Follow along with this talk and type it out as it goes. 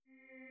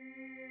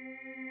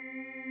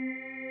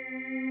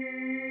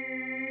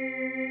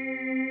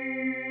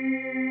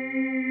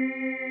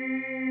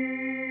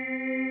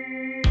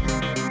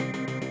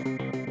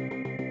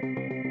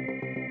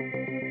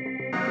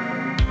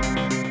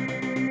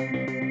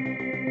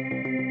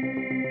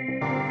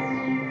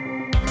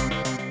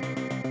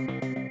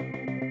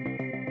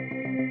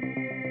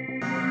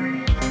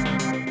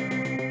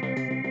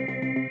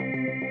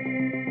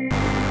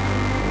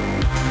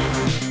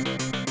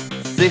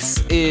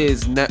This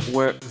is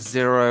Network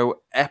Zero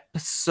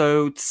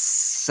episode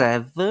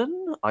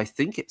 7. I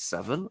think it's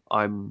 7.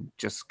 I'm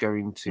just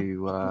going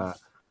to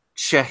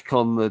check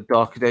on the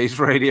Darker Days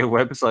Radio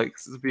website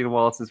because it's been a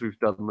while since we've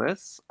done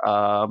this.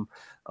 I'll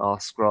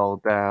scroll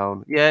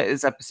down. Yeah,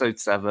 it's episode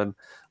 7.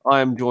 I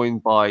am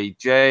joined by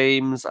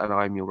James, and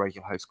I'm your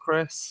regular host,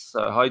 Chris.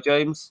 Hi,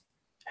 James.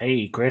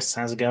 Hey, Chris.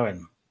 How's it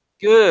going?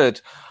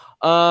 Good.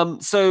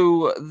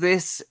 So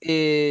this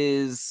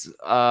is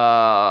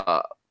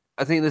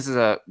I think this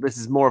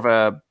is more of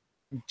a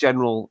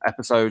general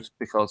episode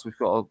because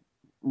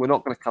we're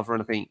not going to cover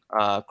anything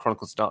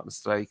Chronicles of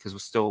Darkness today because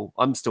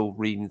I'm still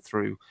reading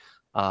through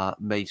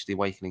Mage the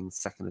Awakening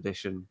 2nd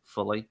edition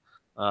fully.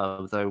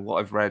 Though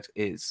what I've read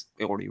is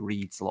it already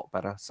reads a lot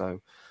better,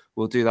 so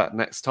we'll do that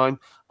next time.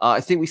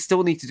 I think we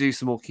still need to do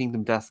some more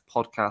Kingdom Death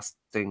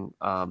podcasting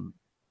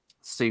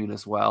soon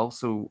as well,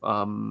 so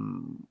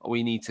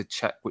we need to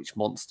check which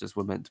monsters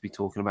we're meant to be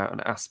talking about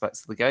and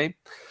aspects of the game.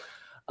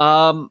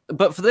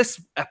 But for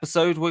this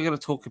episode, we're going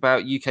to talk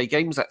about UK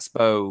Games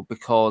Expo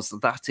because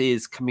that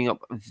is coming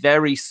up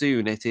very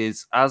soon. It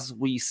is, as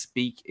we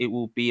speak, it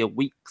will be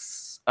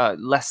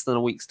less than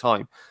a week's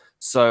time.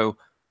 So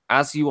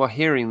as you are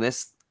hearing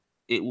this,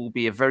 it will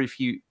be a very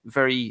few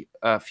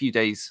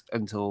days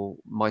until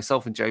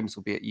myself and James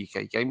will be at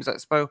UK Games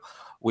Expo.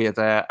 We are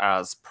there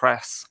as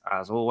press,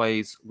 as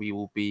always. We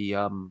will be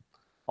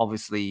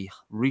obviously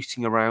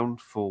rooting around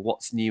for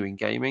what's new in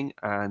gaming,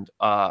 and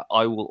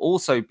I will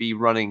also be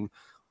running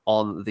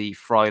on the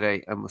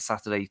Friday and the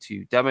Saturday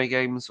 2 demo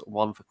games,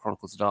 one for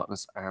Chronicles of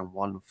Darkness and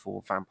one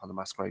for Vampire the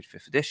Masquerade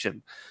 5th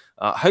edition.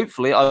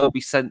 Hopefully I will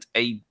be sent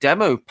a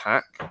demo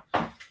pack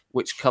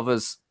which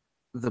covers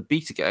the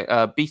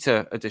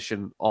beta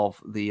edition of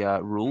the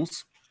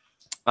rules,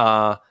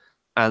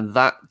 and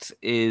that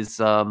is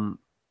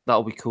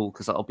that'll be cool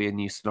because that'll be a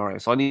new scenario.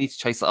 So I need to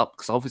chase that up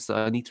because obviously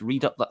I need to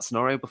read up that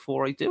scenario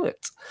before I do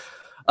it.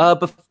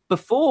 But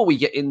before we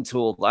get into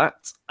all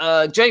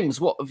that,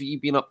 James, what have you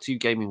been up to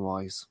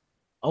gaming-wise?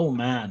 Oh,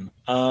 man.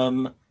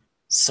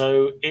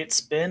 So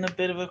it's been a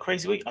bit of a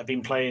crazy week. I've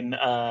been playing,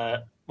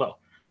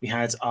 we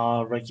had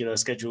our regular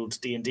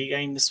scheduled D&D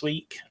game this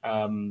week.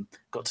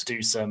 Got to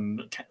do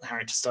some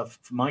character stuff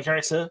for my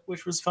character,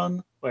 which was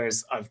fun,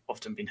 whereas I've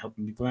often been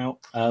helping people out.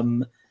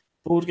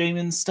 Board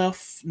gaming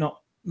stuff,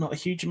 not a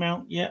huge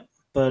amount yet,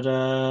 but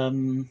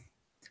kind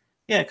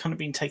of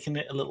been taking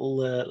it a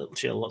little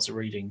chill, lots of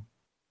reading.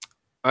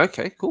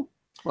 Okay, cool.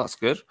 Well, that's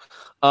good.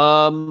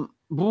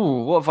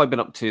 What have I been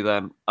up to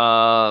then?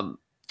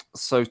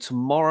 So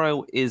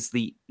tomorrow is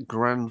the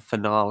grand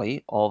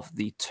finale of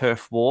the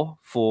Turf War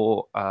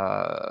for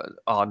our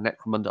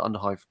Necromunda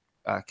Underhive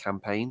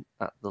campaign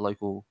at the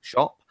local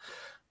shop.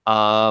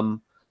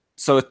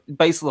 So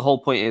basically the whole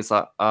point is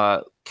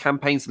that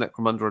campaigns in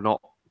Necromunda are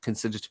not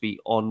considered to be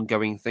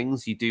ongoing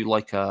things. You do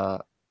like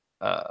a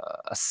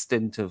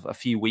stint of a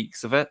few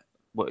weeks of it,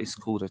 what is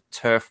called a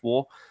Turf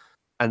War,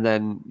 and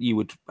then you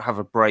would have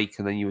a break,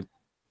 and then you would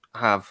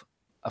have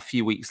a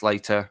few weeks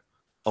later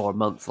or a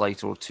month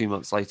later or 2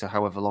 months later,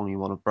 however long you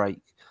want to break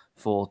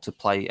to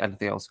play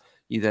anything else.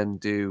 You then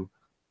do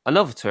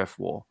another Turf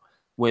War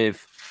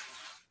with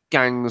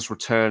gangs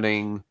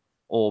returning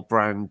or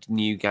brand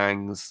new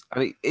gangs.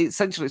 And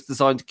essentially it's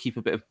designed to keep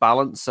a bit of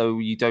balance, so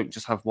you don't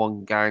just have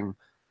one gang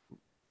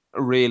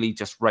really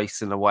just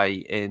racing away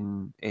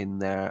in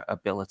their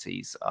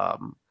abilities.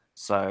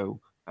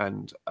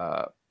 And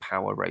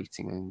power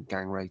rating and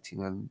gang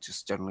rating and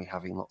just generally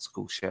having lots of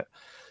cool shit.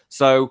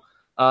 So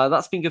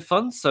that's been good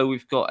fun. So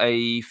we've got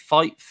a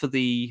fight for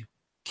the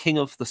King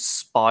of the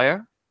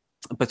Spire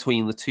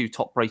between the two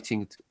top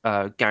rating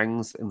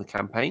gangs in the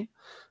campaign,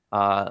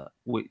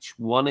 which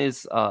one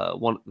is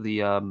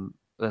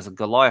there's a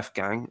Goliath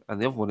gang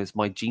and the other one is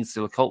my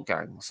Genestealer Cult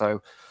gang.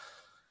 So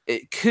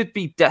it could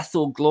be death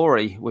or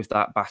glory with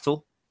that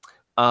battle.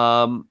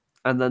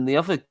 And then the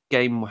other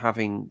game we're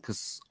having,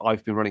 because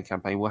I've been running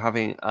campaign, we're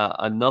having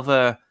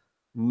another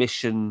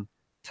mission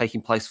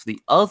taking place for the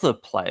other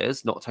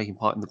players, not taking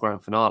part in the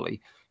grand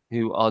finale,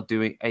 who are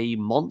doing a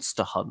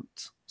monster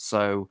hunt.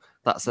 So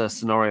that's a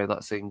scenario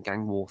that's in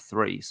Gang War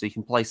 3. So you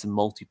can play some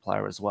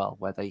multiplayer as well,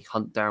 where they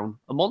hunt down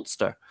a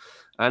monster.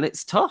 And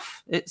it's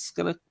tough. It's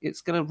gonna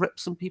rip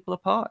some people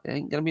apart. It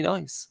ain't gonna be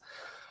nice.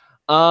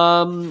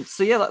 So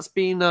yeah, that's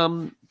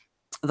been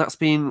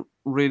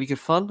really good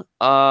fun.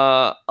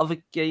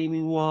 Other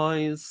gaming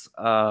wise,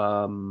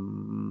 I've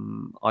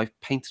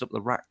painted up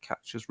the rat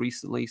catchers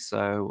recently,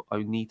 so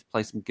I need to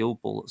play some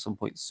Guild Ball at some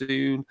point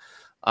soon.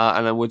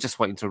 And then we're just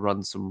waiting to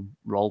run some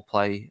role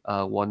play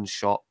one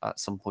shot at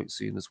some point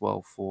soon as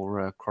well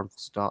for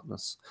Chronicles of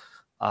Darkness.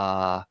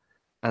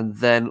 And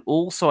then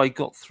also I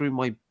got through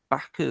my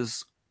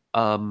backers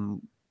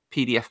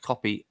PDF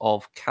copy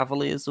of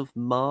Cavaliers of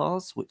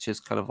Mars, which is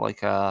kind of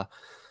like a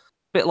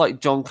bit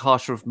like John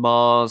Carter of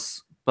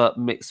Mars, but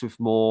mixed with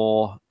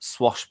more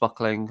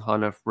swashbuckling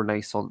kind of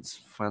Renaissance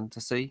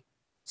fantasy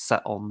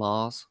set on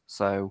Mars.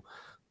 So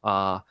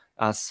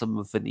has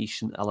some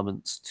Venetian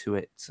elements to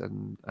it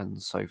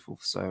and so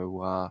forth.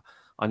 So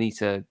I need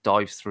to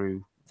dive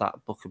through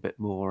that book a bit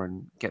more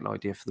and get an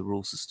idea for the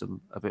rule system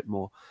a bit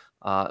more.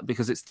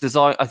 Because it's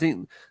designed, I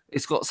think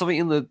it's got something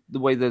in the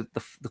way the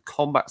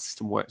combat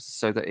system works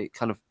so that it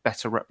kind of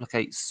better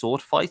replicates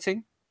sword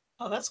fighting.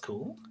 Oh, that's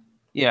cool.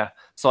 Yeah,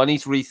 so I need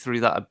to read through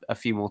that a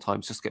few more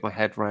times just to get my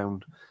head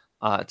round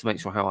to make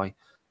sure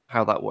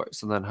how that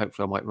works, and then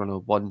hopefully I might run a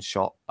one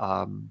shot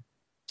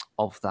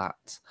of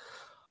that.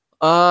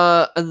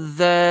 And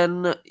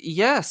then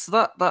yes,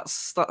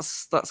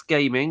 that's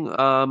gaming.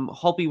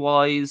 Hobby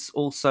wise,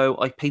 also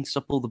I painted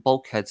up all the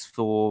bulkheads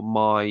for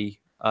my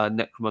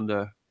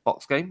Necromunda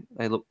box game.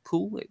 They look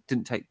cool. It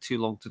didn't take too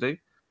long to do.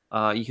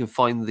 You can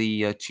find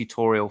the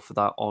tutorial for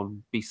that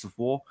on Beasts of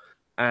War.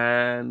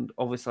 And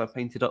obviously I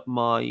painted up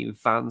my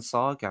Van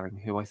Saar gang,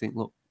 who I think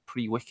look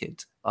pretty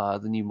wicked. The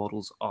new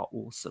models are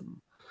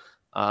awesome.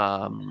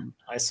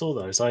 I saw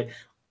those.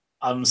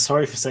 I'm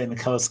sorry for saying the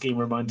color scheme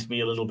reminded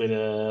me a little bit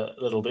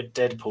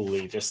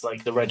Deadpool-y, just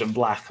like the red and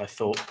black. I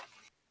thought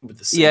with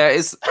the suits. Yeah,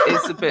 it's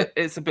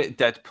a bit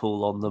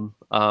Deadpool on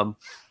them.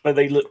 But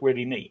they look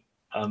really neat.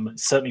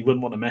 Certainly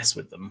wouldn't want to mess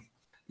with them.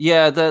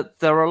 Yeah,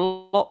 they're a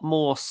lot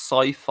more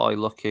sci-fi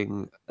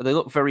looking. They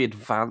look very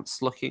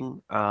advanced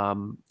looking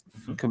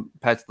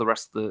compared to the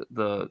rest of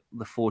the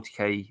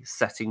 40k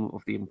setting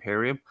of the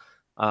Imperium.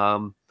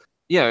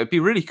 Yeah, it'd be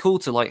really cool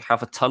to like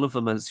have a ton of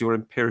them as your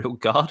Imperial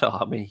Guard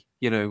army.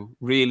 You know,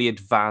 really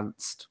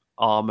advanced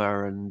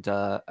armor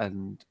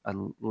and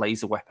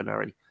laser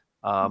weaponry.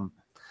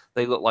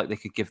 They look like they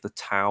could give the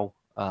Tau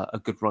a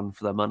good run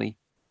for their money.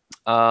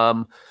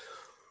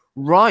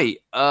 Right.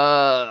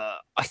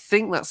 I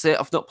think that's it.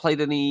 I've not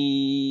played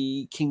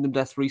any Kingdom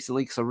Death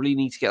recently because I really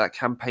need to get that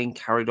campaign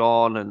carried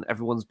on, and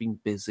everyone's been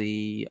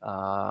busy.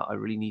 I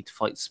really need to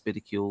fight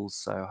Spidicules,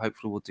 so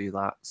hopefully we'll do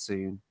that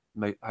soon.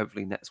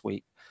 Hopefully next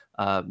week,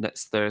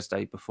 next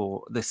Thursday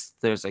this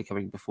Thursday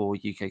coming before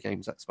UK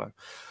Games Expo.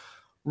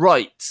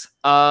 Right.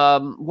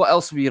 What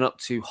else have we been up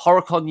to?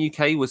 HorrorCon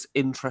UK was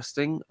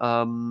interesting.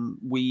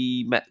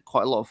 We met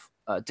quite a lot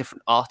of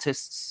different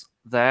artists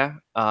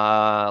there,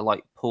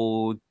 like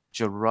Paul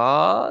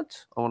Gerard.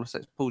 I want to say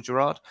it's Paul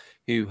Gerard,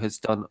 who has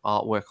done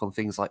artwork on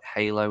things like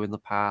Halo in the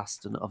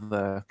past and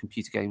other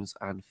computer games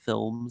and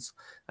films.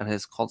 And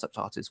his concept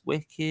art is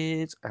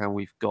wicked. And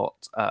we've got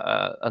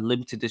a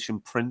limited edition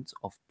print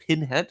of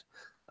Pinhead.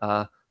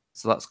 So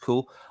that's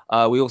cool.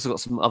 We also got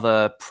some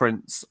other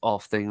prints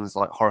of things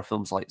like horror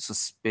films like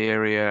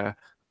Suspiria.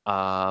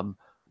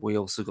 We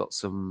also got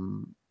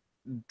some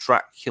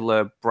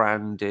Dracula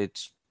branded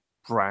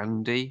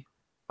brandy.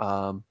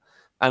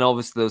 And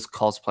obviously there's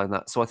cosplay in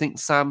that. So I think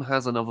Sam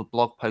has another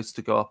blog post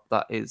to go up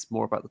that is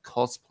more about the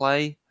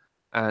cosplay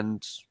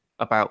and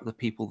about the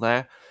people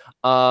there.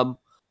 The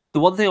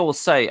one thing I will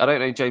say, I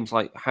don't know, James,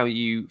 like how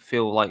you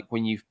feel like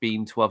when you've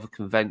been to other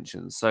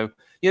conventions. So,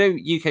 you know,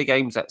 UK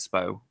Games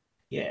Expo.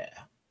 Yeah.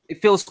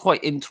 It feels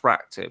quite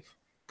interactive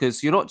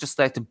because you're not just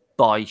there to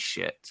buy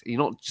shit. You're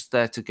not just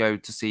there to go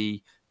to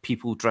see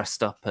people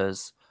dressed up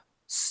as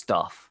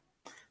stuff.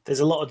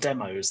 There's a lot of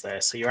demos there,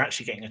 so you're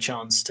actually getting a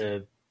chance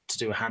to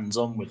do a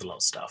hands-on with a lot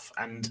of stuff.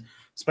 And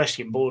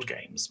especially in board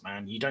games,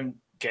 man, you don't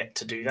get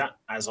to do that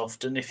as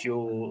often if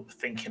you're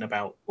thinking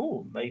about,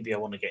 oh, maybe I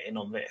want to get in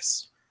on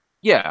this.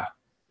 Yeah.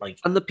 Like,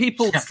 and the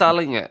people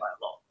selling it,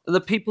 the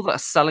people that are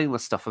selling the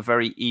stuff are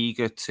very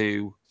eager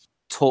to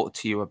talk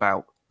to you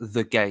about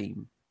the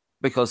game,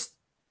 because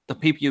the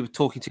people you're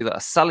talking to that are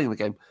selling the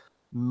game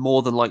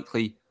more than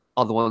likely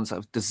are the ones that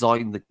have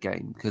designed the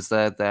game because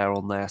they're there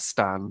on their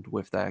stand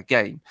with their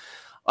game.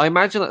 I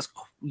imagine that's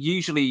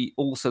usually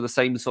also the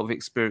same sort of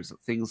experience at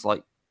things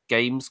like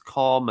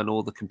Gamescom and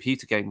all the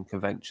computer game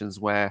conventions,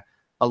 where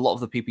a lot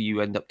of the people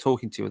you end up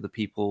talking to are the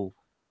people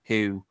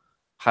who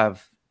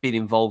have been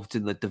involved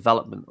in the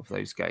development of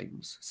those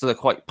games. So they're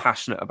quite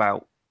passionate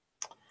about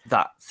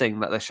that thing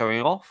that they're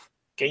showing off.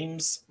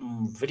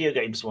 Video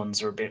games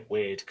ones are a bit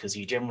weird because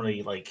you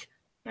generally like.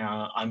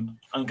 Now, I'm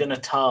going to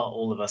tar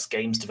all of us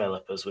games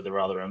developers with a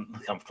rather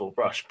uncomfortable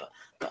brush, but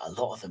a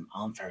lot of them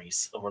aren't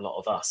or a lot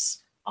of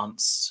us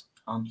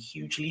aren't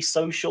hugely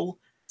social.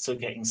 So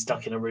getting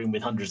stuck in a room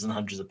with hundreds and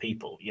hundreds of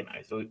people, you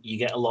know, you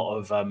get a lot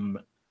of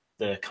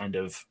the kind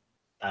of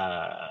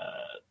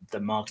the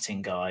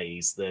marketing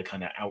guys, the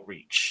kind of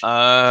outreach.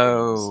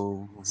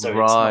 Oh, so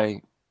right. It's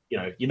not, you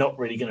know, you're not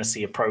really going to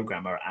see a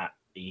programmer at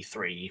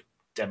E3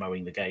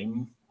 demoing the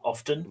game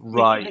often.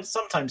 Right. You know,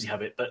 sometimes you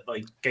have it, but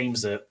like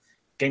games are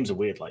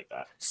weird like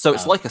that. So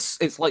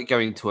it's like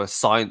going to a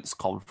science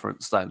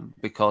conference then,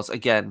 because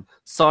again,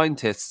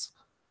 scientists,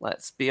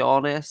 let's be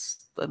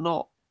honest, they're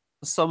not.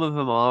 Some of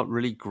them aren't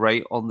really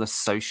great on the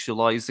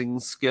socializing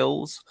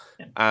skills,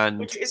 and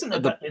which isn't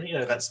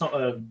that's not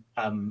a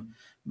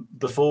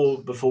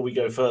before we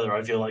go further.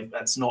 I feel like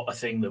that's not a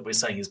thing that we're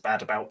saying is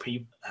bad about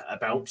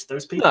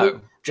those people.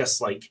 No.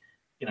 Just like,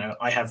 you know,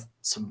 I have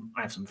some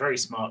very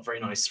smart, very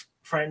nice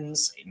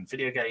friends in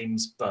video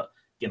games, but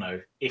you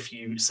know, if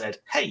you said,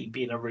 "Hey,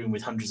 be in a room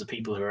with hundreds of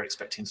people who are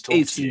expecting to talk to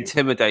you," it's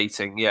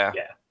intimidating. Yeah.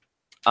 Yeah.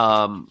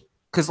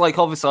 Because like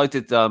obviously I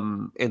did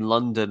in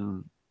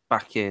London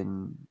back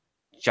in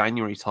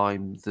January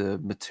time, the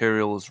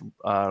materials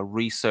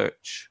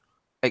research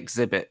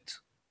exhibit.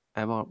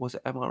 Was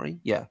it MRE?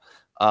 Yeah.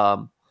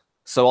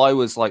 So I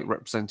was like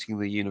representing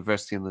the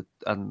university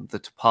and the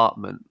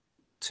department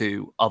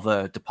to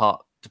other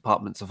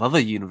departments of other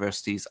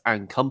universities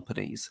and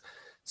companies.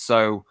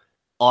 So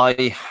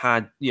I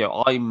had,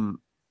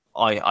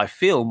 I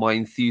feel my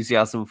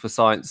enthusiasm for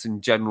science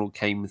in general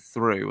came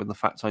through, and the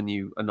fact I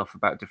knew enough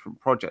about different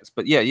projects.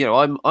 But yeah,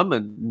 I'm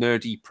a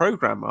nerdy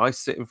programmer. I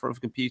sit in front of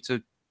a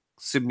computer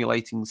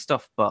simulating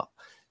stuff, but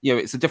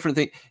it's a different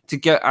thing to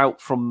get out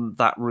from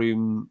that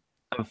room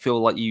and feel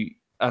like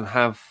and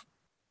have,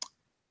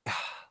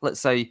 let's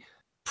say,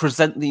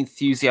 present the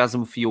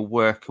enthusiasm for your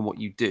work and what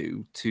you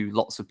do to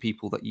lots of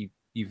people that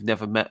you've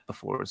never met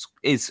before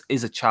is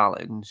a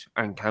challenge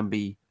and can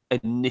be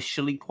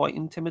initially quite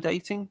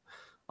intimidating.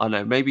 I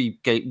know, maybe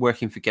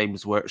working for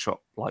Games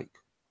Workshop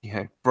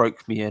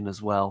broke me in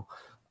as well.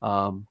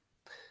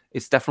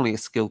 It's definitely a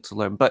skill to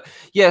learn. But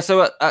yeah,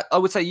 so I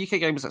would say UK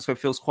Games Expo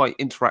feels quite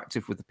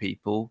interactive with the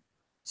people.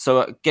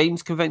 So at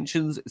games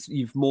conventions,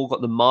 you've more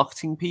got the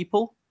marketing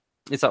people.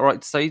 Is that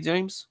right to say,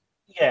 James?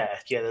 Yeah,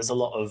 there's a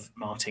lot of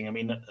marketing. I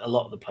mean, a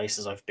lot of the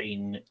places I've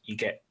been, you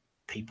get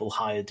people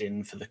hired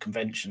in for the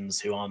conventions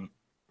who aren't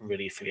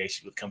really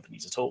affiliated with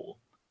companies at all.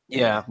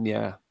 Yeah,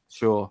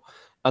 sure.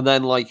 And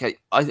then I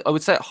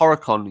would say at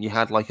HorrorCon, you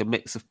had like a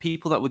mix of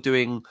people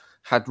that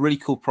had really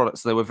cool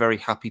products. They were very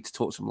happy to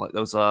talk to them. Like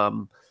there was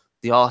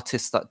the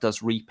artist that does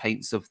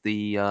repaints of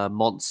the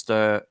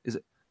monster.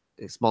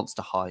 It's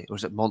Monster High or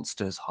is it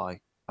Monsters High?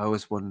 I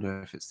always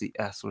wonder if it's the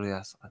S or the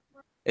S.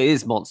 It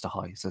is Monster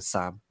High, says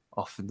Sam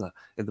off in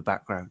the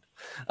background.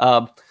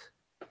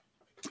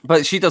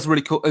 But she does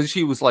really cool. And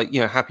she was like,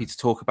 happy to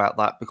talk about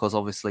that because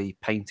obviously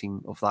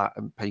painting of that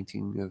and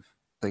painting of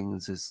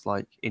things is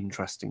like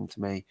interesting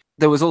to me.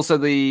 There was also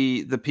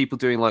the people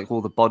doing like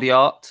all the body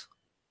art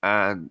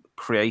and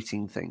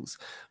creating things.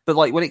 But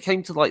like when it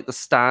came to like the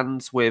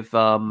stands with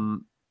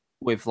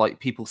like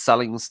people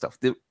selling stuff,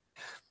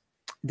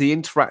 the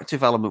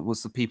interactive element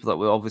was the people that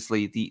were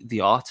obviously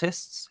the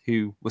artists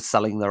who were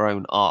selling their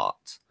own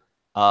art.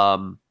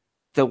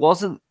 There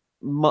wasn't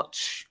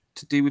much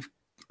to do with.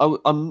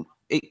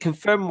 It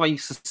confirmed my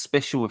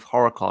suspicion with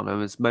HorrorCon,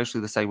 and it's mostly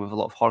the same with a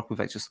lot of horror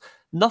conventions.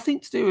 Nothing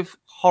to do with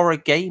horror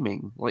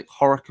gaming, like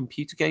horror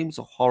computer games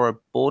or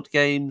horror board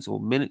games or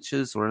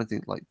miniatures or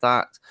anything like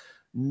that.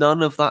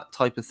 None of that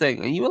type of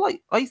thing. And you were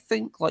like, I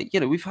think like,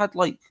 we've had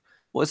like,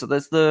 what is it?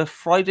 There's the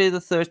Friday the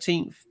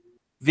 13th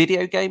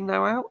video game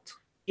now out.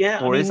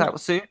 Yeah, or is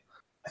out soon.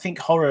 I think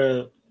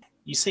horror.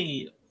 You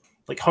see,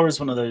 like horror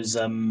is one of those.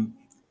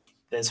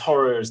 There's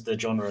horror as the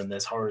genre and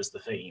there's horror as the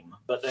theme,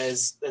 but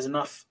there's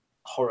enough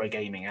horror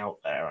gaming out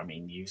there. I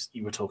mean, you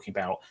were talking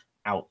about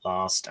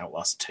Outlast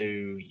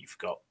 2. You've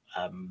got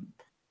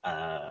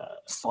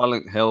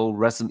Silent Hill,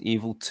 Resident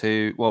Evil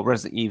 2. Well,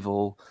 Resident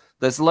Evil.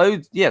 There's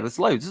loads. Yeah, there's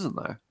loads, isn't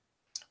there?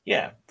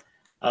 Yeah,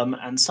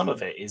 and some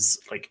of it is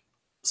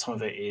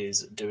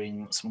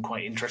doing some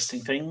quite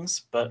interesting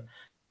things, but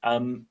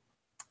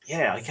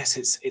yeah, I guess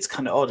it's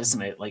kind of odd,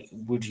 isn't it? Like,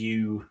 would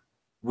you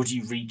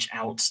reach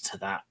out to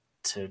that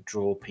to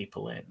draw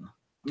people in?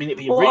 I mean, it'd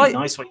be a really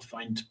nice way to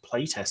find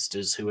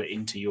playtesters who are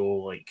into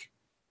your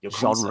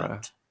genre.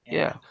 Concept.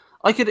 Yeah.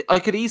 I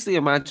could easily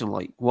imagine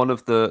like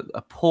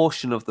a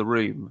portion of the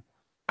room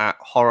at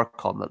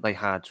HorrorCon that they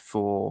had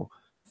for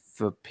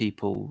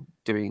people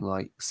doing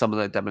like some of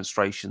their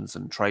demonstrations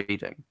and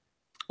trading.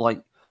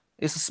 Like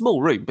it's a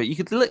small room, but you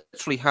could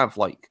literally have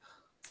like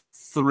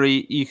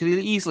you could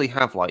easily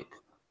have like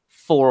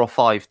 4 or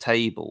 5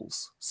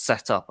 tables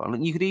set up. I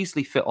mean, you could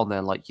easily fit on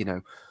there like, I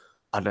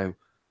don't know,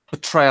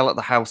 Betrayal at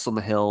the House on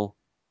the Hill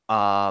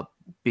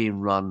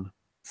being run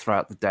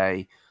throughout the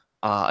day.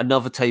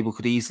 Another table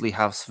could easily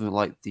have something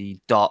like the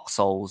Dark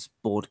Souls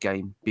board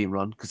game being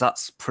run, because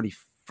that's pretty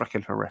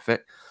freaking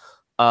horrific.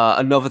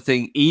 Another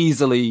thing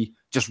easily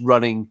just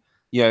running,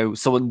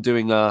 someone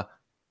doing a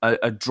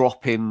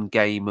drop-in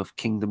game of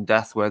Kingdom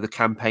Death where the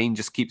campaign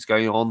just keeps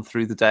going on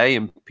through the day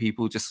and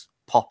people just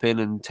pop in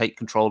and take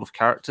control of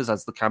characters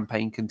as the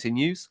campaign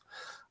continues.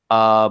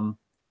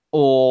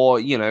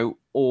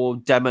 Or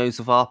demos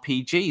of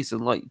RPGs,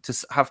 and like to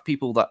have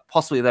people that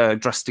possibly they're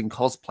dressed in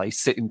cosplay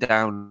sitting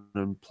down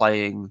and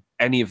playing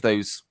any of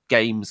those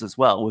games as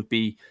well would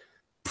be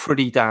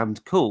pretty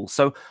damned cool.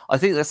 So I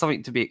think there's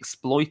something to be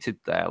exploited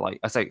there. Like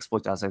I say,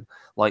 exploited as in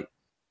like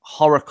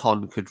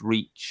HorrorCon could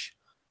reach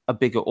a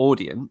bigger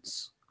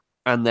audience,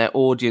 and their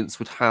audience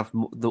would have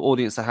the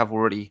audience that have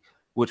already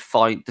would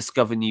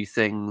discover new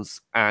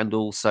things, and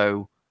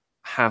also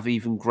have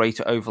even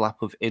greater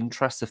overlap of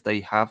interests if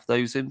they have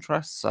those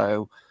interests.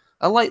 So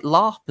I like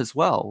LARP as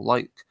well.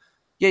 Like,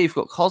 yeah, you've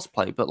got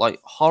cosplay, but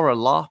like horror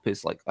LARP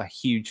is like a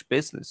huge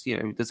business.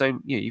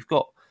 You've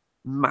got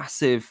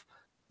massive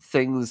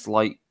things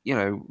like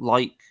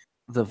like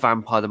the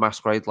Vampire the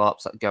Masquerade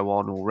LARPs that go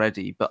on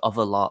already, but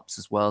other LARPs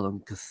as well,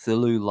 and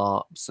Cthulhu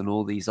LARPs and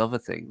all these other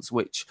things,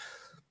 which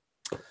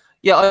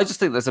I just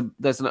think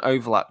there's an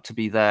overlap to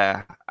be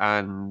there,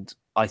 and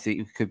I think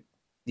you could,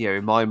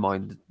 in my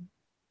mind,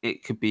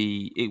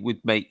 it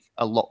would make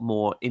a lot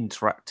more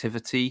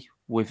interactivity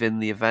within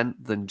the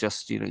event than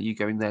just you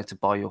going there to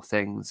buy your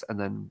things and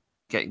then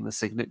getting the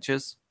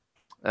signatures.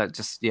 But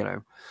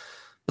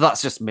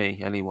that's just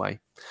me anyway.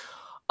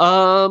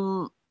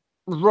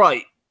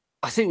 Right.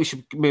 I think we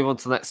should move on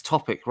to the next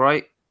topic,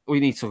 right? We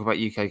need to talk about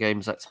UK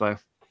Games Expo.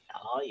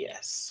 Ah,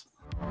 yes.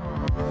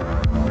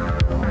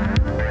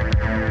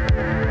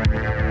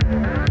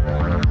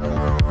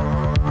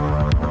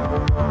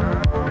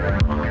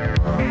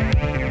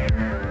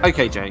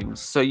 Okay,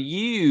 James. So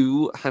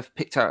you have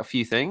picked out a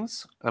few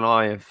things, and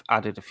I have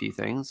added a few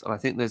things, and I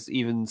think there's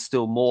even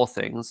still more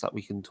things that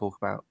we can talk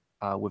about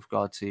with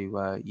regard to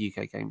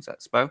UK Games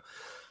Expo.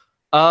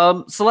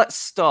 So let's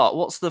start.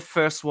 What's the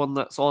first one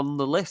that's on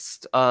the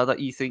list that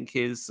you think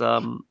is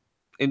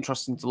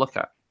interesting to look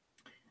at?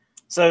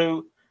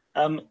 So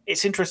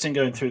it's interesting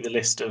going through the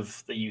list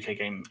of the UK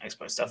Game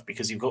Expo stuff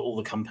because you've got all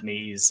the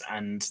companies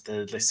and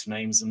the list of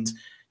names, and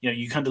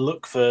you kind of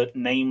look for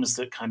names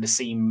that kind of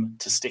seem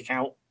to stick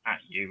out at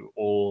you,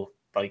 or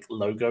like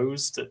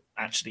logos that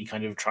actually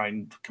kind of try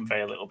and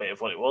convey a little bit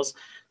of what it was.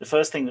 The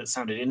first thing that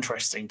sounded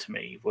interesting to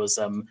me was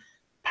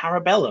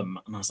Parabellum,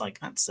 and I was like,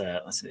 that's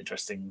an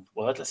interesting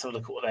word. Let's have a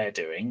look at what they're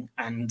doing,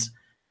 and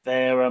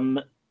they're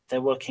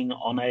working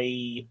on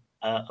a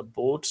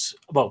board,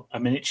 well, a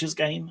miniatures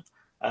game.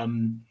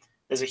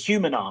 There's a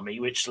human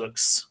army which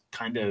looks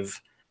kind of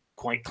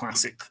quite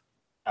classic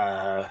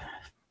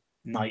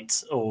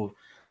knights or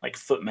like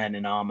footmen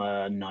in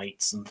armor,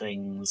 knights and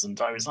things.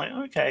 And I was like,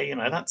 okay,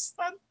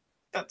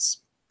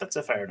 that's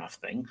a fair enough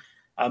thing.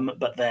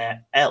 But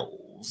they're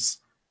elves,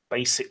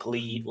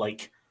 basically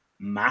like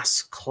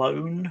mass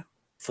clone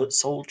foot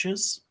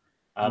soldiers.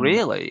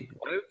 Really?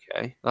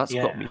 Okay, that's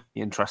got Yeah. me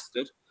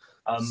interested.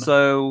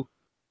 So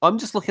I'm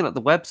just looking at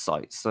the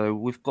website. So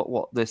we've got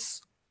the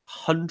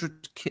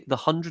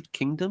 100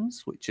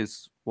 Kingdoms, which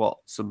is what,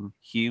 some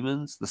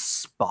humans, the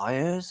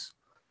Spires,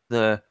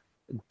 the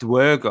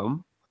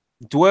Dwergum.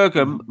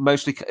 Dwergum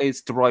mostly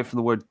is derived from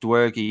the word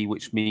dwergi,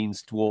 which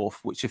means dwarf.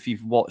 Which, if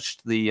you've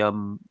watched the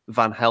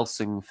Van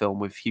Helsing film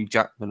with Hugh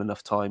Jackman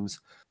enough times,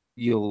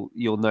 you'll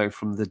know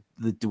from the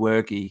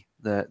dwergi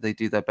that they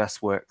do their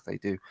best work. They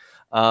do.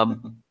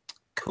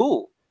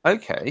 Cool.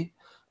 Okay.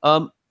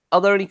 Are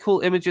there any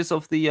cool images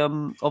of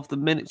the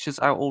miniatures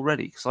out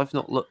already? Because I've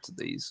not looked at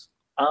these.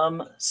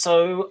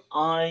 So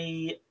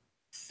I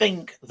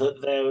think that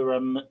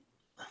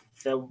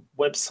their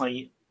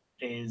website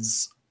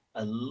is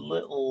a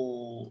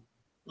little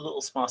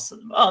sparse.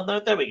 Oh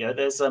no, there we go.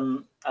 There's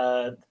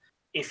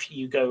if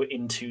you go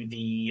into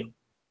the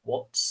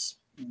what's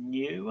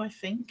new, I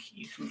think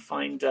you can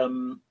find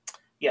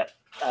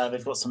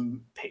they've got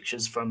some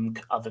pictures from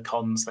other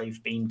cons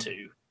they've been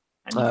to,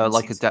 and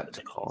Like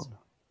Adepticon.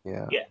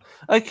 Yeah. Yeah.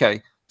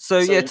 Okay. So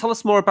yeah, tell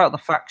us more about the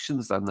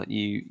factions then that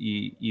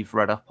you've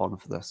read up on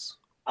for this.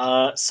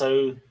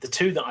 So the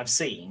two that I've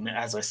seen,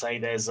 as I say,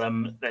 there's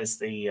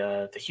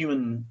the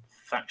human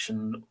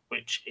faction,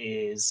 which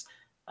is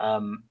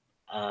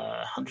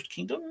 100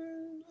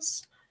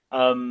 Kingdoms,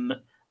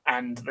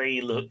 and they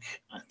look,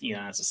 as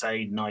I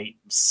say,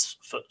 knights,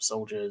 foot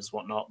soldiers,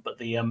 whatnot. But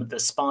the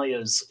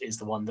Spires is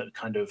the one that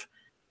kind of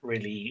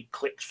really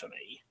clicked for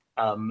me,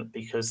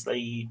 because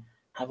they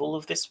have all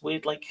of this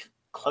weird like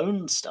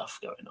clone stuff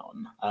going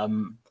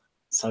on.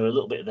 So a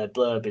little bit of their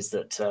blurb is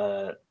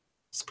that.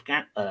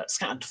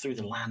 Scattered through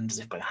the land as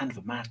if by the hand of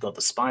a mad god,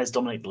 the Spires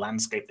dominate the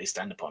landscape they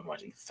stand upon,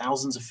 rising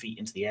thousands of feet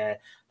into the air.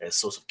 They're a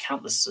source of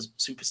countless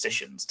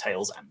superstitions,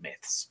 tales, and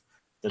myths.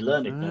 The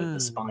learned know the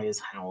Spires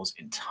house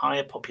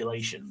entire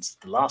populations,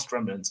 the last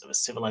remnants of a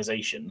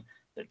civilization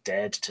that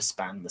dared to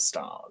span the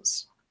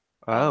stars.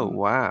 Oh,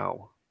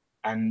 wow.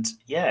 And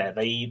yeah,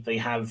 they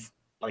have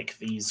like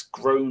these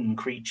grown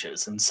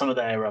creatures, and some of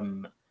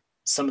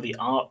the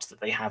art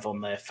that they have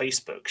on their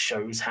Facebook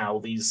shows how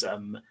these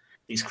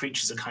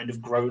creatures are kind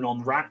of grown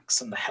on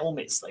racks, and the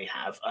helmets they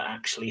have are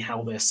actually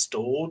how they're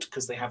stored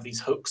because they have these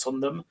hooks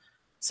on them.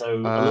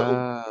 So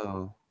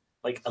a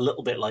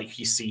little bit like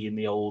you see in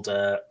the old,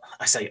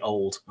 I say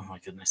old, oh my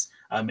goodness,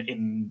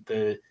 in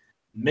the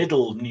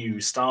middle new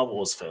Star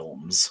Wars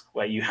films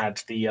where you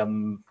had the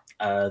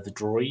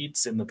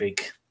droids in the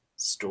big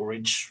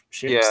storage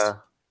ships,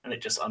 and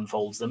it just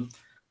unfolds them.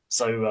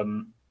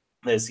 So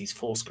there's these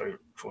force grown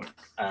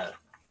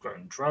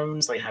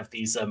drones. They have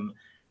these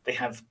they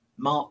have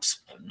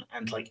marksman,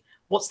 and like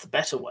what's the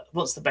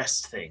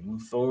best thing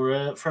for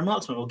a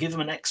marksman? We'll give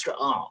them an extra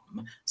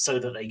arm so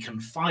that they can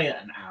fire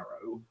an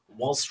arrow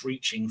whilst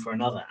reaching for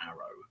another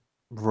arrow.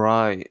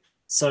 Right.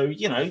 So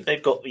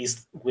they've got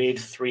these weird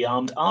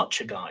 3-armed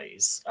archer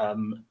guys.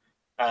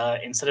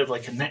 Instead of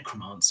like a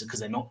necromancer, because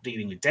they're not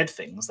dealing with dead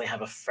things, they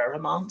have a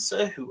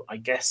ferromancer who, I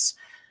guess,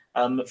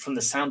 from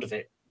the sound of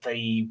it,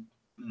 they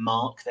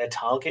mark their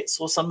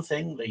targets or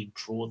something. They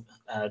draw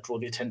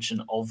the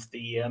attention of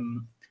the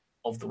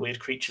weird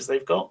creatures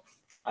they've got.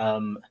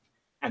 And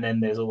then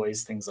there's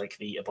always things like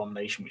the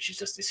abomination, which is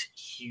just this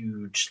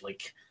huge,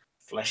 like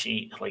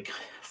fleshy,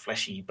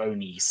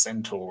 bony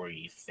centaur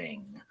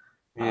thing.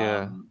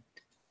 Yeah.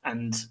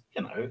 And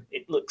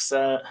it looks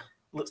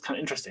looks kind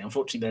of interesting.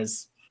 Unfortunately,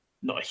 there's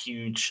not a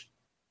huge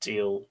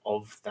deal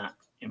of that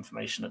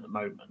information at the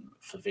moment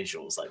for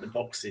visuals. Like the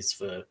boxes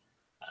for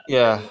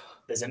Yeah.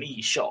 there's an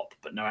e-shop,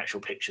 but no actual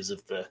pictures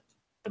of the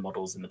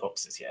models in the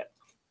boxes yet.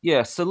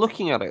 Yeah, so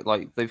looking at it,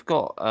 like they've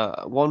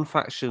got one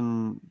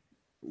faction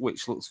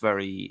which looks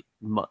very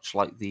much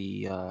like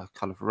the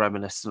kind of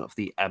reminiscent of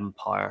the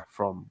Empire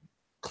from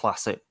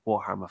classic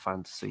Warhammer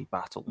Fantasy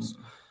battles.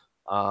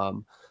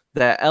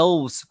 Their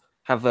elves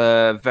have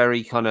a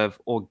very kind of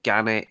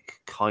organic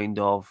kind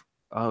of,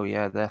 oh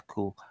yeah, they're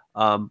cool.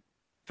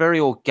 Very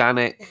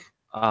organic,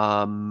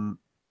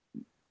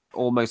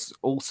 almost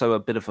also a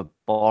bit of a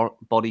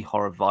body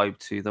horror vibe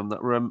to them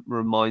that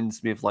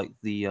reminds me of like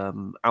the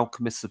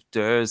Alchemists of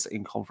Durs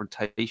in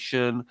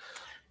Confrontation.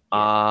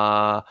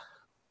 They're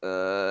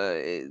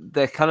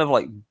kind of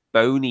like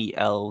bony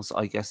elves,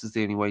 I guess is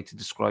the only way to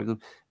describe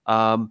them.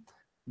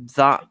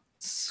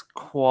 That's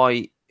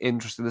quite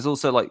interesting. There's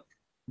also like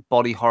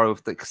body horror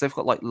because they've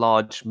got like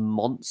large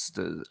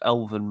monsters,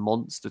 elven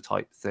monster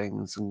type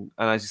things, and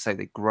as you say,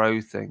 they grow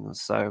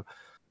things. So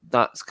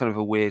that's kind of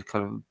a weird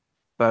kind of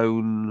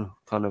bone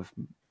kind of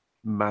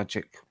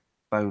magic,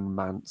 bone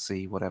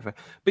mancy, whatever.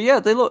 But yeah,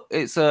 they look.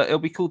 It'll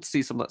be cool to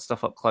see some of that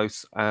stuff up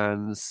close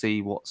and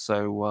see what's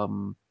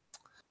so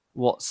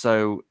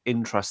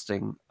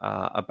interesting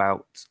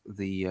about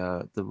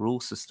the rule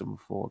system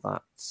for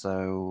that.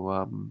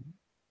 So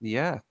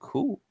yeah,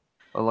 cool.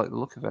 I like the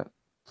look of it.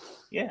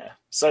 Yeah.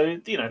 So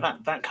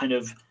that kind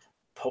of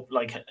pop,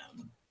 like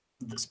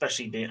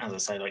especially as I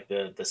say, like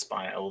the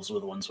spire elves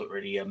were the ones that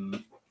really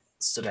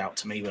stood out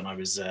to me when I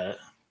was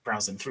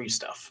browsing through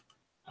stuff.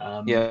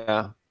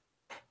 Yeah.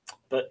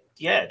 But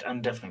yeah,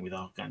 and definitely with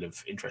our kind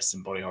of interest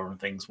in body horror and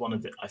things, one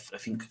of it, I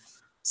think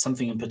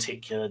something in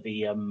particular,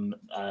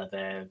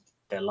 their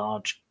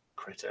large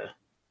critter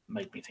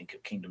made me think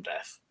of Kingdom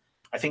Death.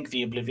 I think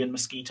the Oblivion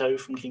mosquito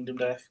from Kingdom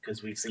Death,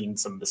 because we've seen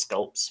some of the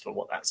sculpts for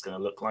what that's going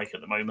to look like at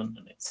the moment,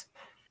 and it's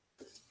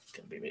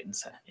going to be a bit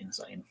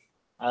insane.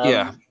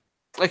 Yeah.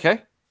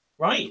 Okay.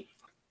 Right.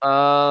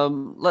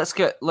 Let's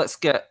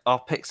get our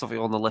pick something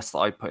on the list that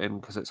I put in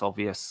because it's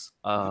obvious.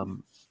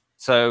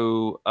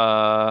 So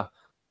I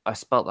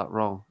spelt that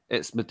wrong.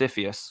 It's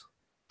Modiphius,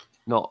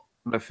 not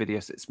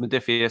Mephidius. It's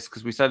Modiphius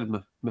because we said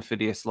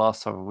Mephidius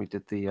last time when we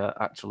did the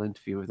actual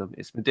interview with them.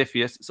 It's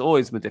Modiphius. It's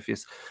always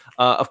Modiphius.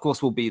 Of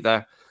course, we'll be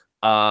there.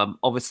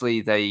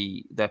 Obviously,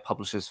 they're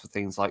publishers for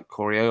things like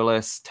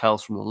Coriolis,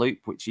 Tales from the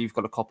Loop, which you've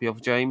got a copy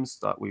of, James,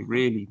 that we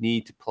really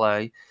need to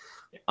play.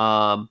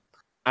 And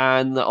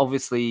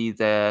obviously,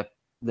 they're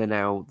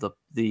now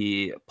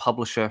the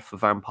publisher for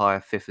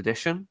Vampire 5th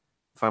Edition,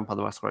 Vampire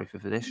the Masquerade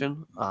 5th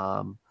Edition.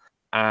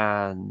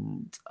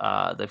 And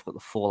they've got the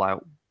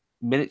Fallout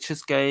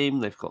miniatures game.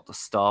 They've got the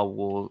Star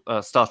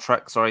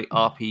Trek,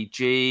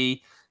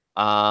 RPG.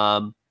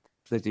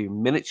 They do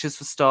miniatures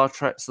for Star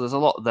Trek, so there's a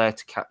lot there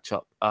to catch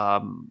up.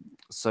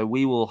 So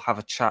we will have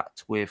a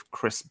chat with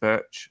Chris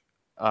Birch,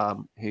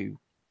 who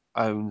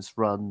owns,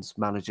 runs,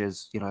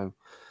 manages,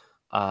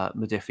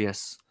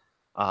 Modiphius.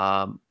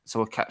 So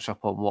we'll catch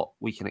up on what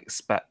we can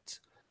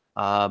expect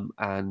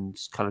and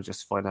kind of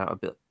just find out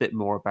a bit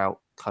more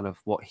about kind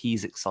of what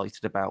he's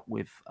excited about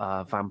with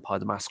Vampire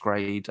the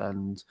Masquerade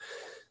and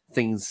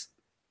things,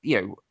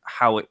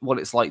 what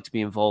it's like to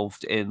be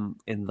involved in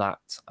that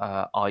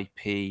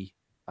IP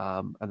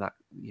and that,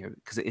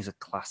 because it is a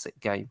classic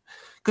game.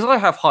 Because I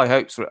have high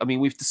hopes for it. I mean,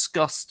 we've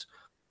discussed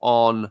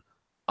on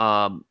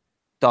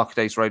Darker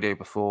Days Radio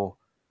before,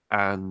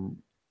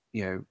 and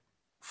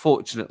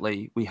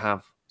fortunately we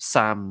have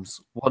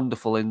Sam's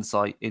wonderful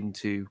insight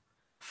into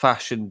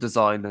fashion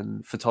design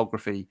and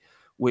photography,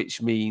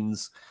 which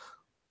means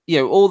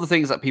all the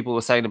things that people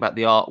were saying about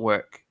the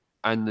artwork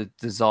and the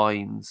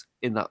designs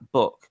in that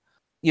book,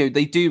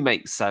 they do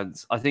make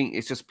sense. I think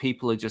it's just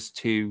people are just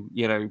too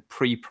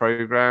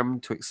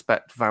pre-programmed to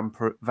expect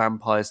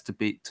vampires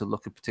to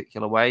look a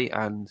particular way,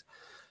 and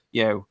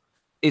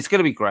it's going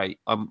to be great.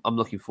 I'm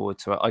looking forward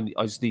to it.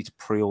 I just need to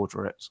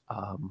pre-order it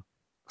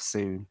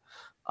soon.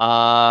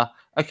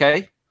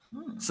 Okay.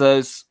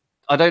 So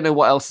I don't know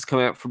what else is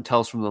coming out from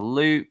Tales from the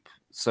Loop,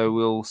 so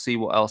we'll see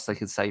what else they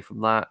can say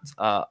from that.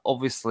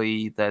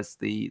 Obviously, there's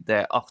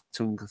their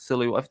Achtung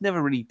Cthulhu. I've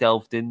never really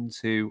delved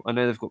into. I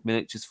know they've got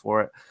miniatures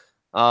for it.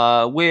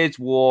 Weird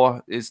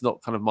War is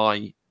not kind of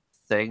my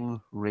thing,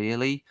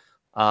 really.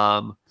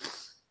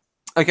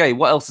 Okay,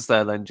 what else is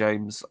there then,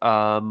 James?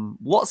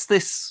 What's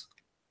this?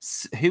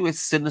 Who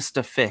is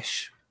Sinister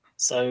Fish?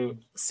 So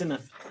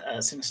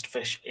Sinister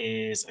Fish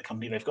is a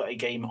company. They've got a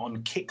game on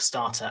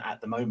Kickstarter at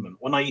the moment.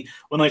 When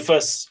I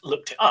first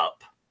looked it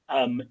up,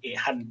 it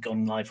hadn't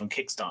gone live on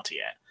Kickstarter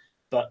yet,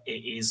 but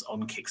it is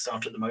on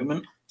Kickstarter at the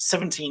moment.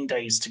 17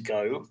 days to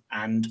go,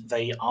 and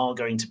they are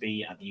going to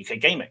be at the UK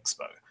Game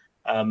Expo,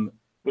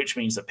 which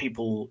means that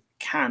people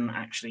can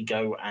actually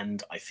go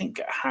and I think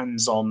get a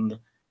hands-on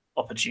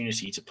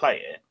opportunity to play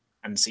it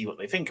and see what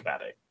they think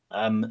about it.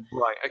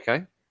 Right.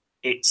 Okay.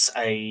 It's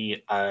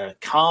a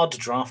card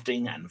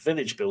drafting and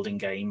village building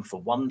game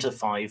for 1 to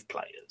 5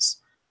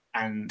 players.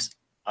 And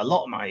a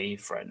lot of my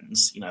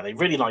friends, they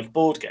really like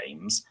board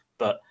games,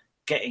 but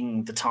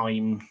getting the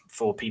time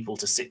for people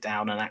to sit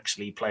down and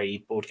actually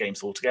play board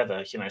games all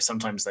together,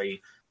 sometimes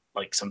they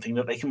like something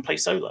that they can play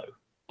solo.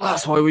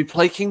 That's why we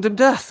play Kingdom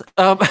Death.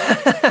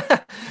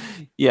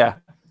 Yeah,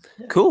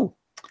 cool.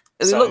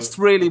 It looks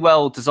really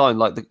well designed.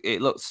 Like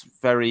it looks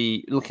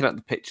very. Looking at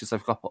the pictures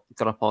they've got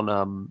up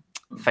on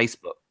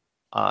Facebook,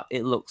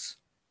 it looks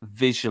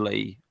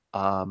visually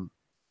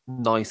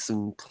nice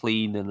and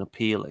clean and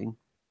appealing.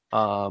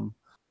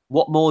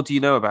 What more do you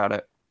know about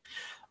it?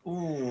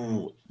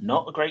 Ooh,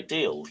 not a great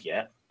deal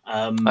yet.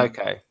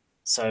 Okay.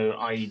 So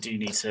I do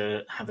need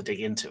to have a dig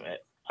into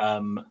it.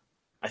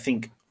 I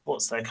think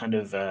what's their kind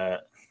of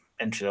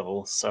entry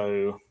level?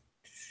 So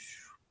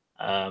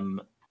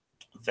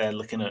they're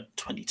looking at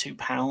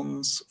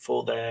 £22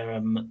 for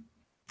their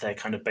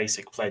kind of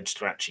basic pledge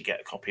to actually get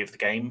a copy of the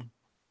game.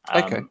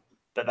 Okay.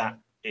 But that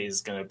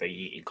is going to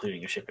be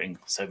including a shipping.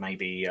 So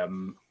maybe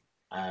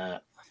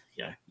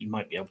you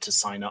might be able to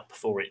sign up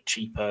for it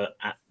cheaper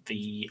at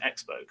the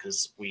expo,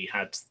 because we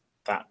had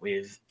that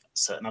with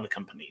certain other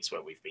companies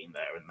where we've been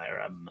there, and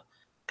they're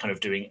kind of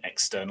doing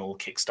external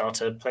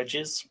Kickstarter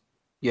pledges.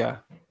 Yeah.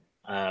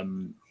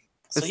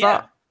 So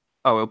yeah.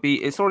 Oh,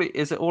 it's already.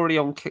 Is it already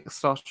on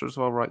Kickstarter as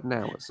well right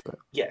now? Is it?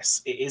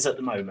 Yes, it is at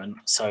the moment.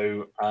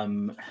 So I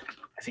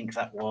think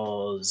that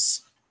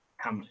was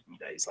how many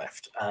days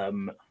left?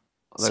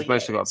 They've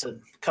mostly got a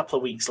couple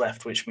of weeks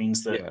left, which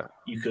means that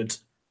you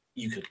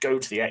could go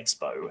to the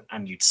expo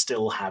and you'd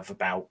still have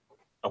about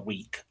a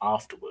week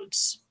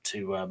afterwards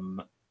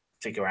to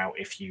figure out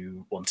if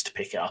you wanted to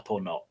pick it up or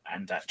not,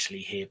 and actually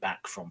hear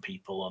back from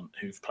people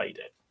who've played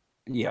it.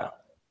 Yeah.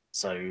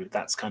 So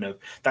that's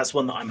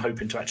one that I'm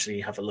hoping to actually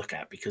have a look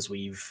at, because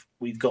we've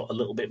got a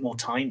little bit more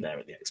time there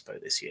at the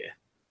expo this year.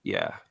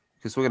 Yeah,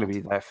 because we're going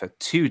to be there for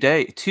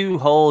 2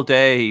 whole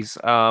days.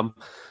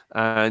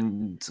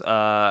 And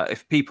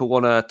if people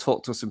want to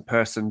talk to us in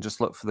person,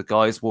 just look for the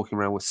guys walking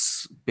around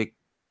with big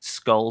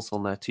skulls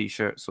on their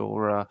t-shirts,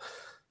 or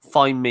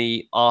find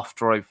me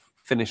after I've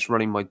finished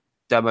running my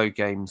demo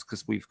games,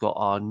 because we've got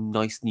our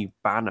nice new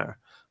banner.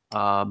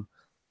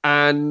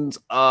 And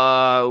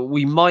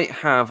we might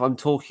have. I'm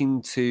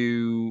talking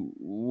to.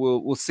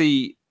 We'll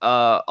see.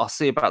 I'll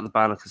see about the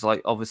banner, because,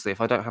 like, obviously, if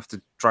I don't have to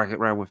drag it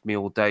around with me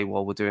all day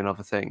while we're doing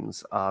other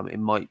things, it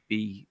might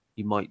be.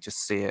 You might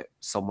just see it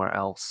somewhere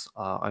else.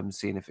 I'm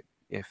seeing if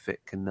it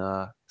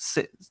can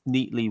sit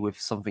neatly with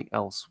something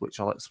else,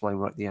 which I'll explain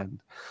right at the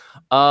end.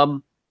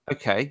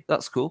 Okay,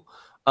 that's cool.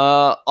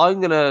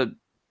 The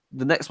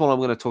next one I'm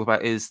gonna talk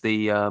about is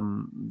the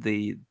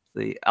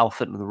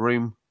elephant in the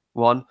room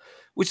one,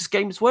 which is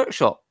Games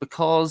Workshop,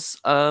 because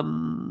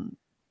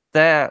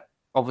they're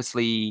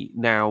obviously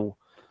now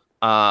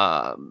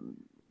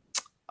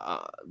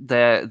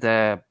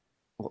they're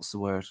what's the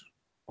word?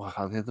 Well, I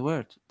can't hear the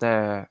word.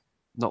 They're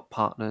not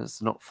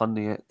partners, not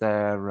funding it.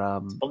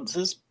 They're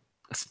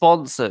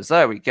sponsors.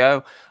 There we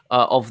go.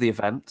 Of the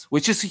event,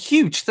 which is a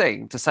huge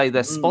thing to say.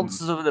 They're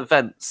sponsors of an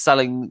event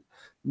selling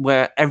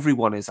where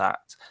everyone is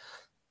at.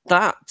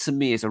 That to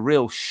me is a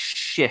real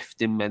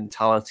shift in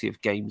mentality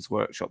of Games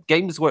Workshop.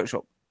 Games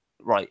Workshop,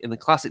 right, in the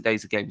classic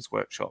days of Games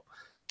Workshop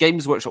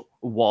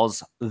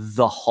was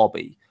the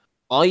hobby.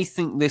 I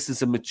think this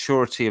is a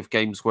maturity of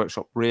Games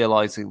Workshop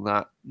realizing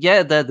that,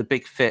 yeah, they're the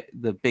big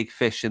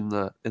fish in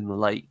the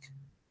lake,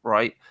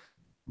 right?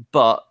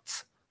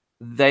 But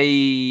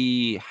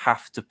they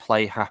have to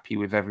play happy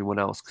with everyone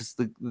else,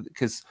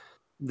 because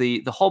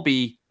the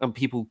hobby and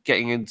people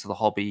getting into the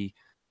hobby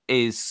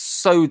is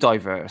so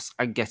diverse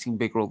and getting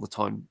bigger all the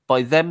time.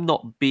 By them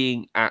not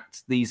being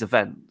at these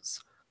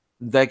events,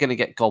 they're going to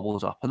get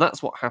gobbled up. And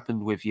that's what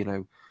happened with,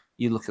 you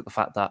look at the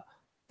fact that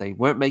they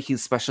weren't making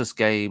specialist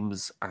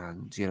games,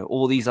 and,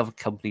 all these other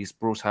companies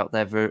brought out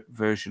their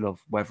version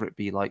of, whether it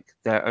be like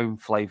their own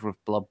flavor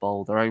of Blood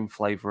Bowl, their own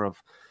flavor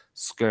of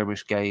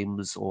skirmish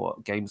games, or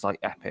games like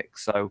Epic.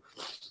 So,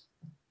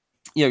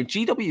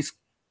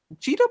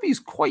 GW's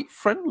quite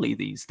friendly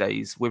these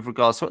days with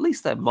regards to, at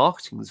least their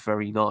marketing is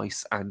very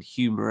nice and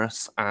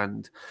humorous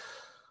and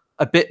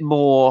a bit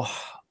more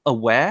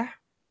aware.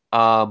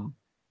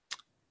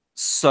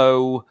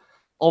 So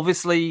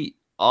obviously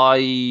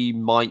I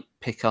might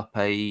pick up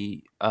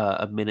a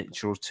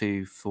miniature or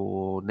two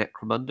for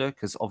Necromunda,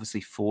 because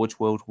obviously Forge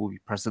World will be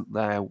present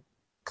there,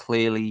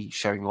 clearly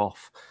showing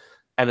off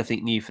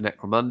anything new for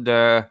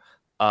Necromunda.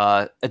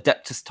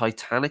 Adeptus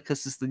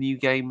Titanicus is the new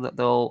game that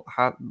they'll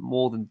have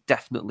more than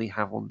definitely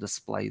have on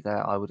display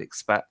there, I would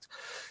expect.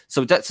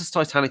 So Adeptus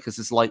Titanicus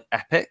is like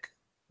Epic,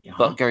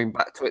 but going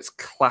back to its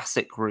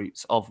classic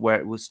roots of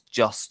where it was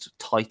just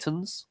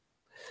Titans.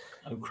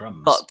 Oh,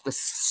 crumbs. But the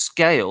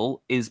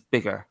scale is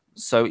bigger.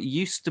 So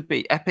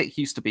Epic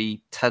used to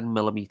be 10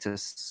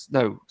 millimeters.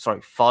 No,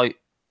 sorry,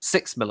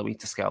 6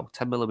 millimeter scale.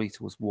 10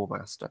 millimeter was War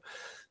Master.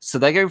 So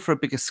they're going for a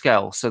bigger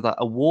scale, so that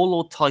a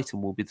Warlord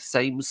Titan will be the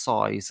same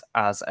size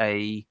as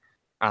let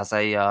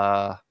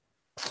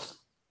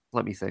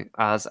me think,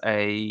 as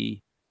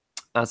a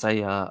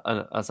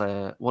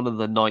one of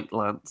the Knight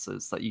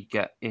Lancers that you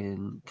get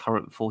in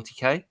current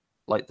 40k,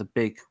 like the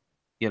big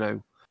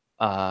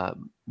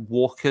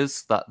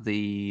walkers that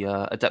the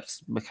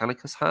Adeptus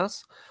Mechanicus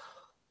has.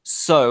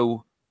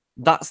 So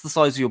that's the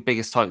size of your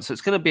biggest Titan. So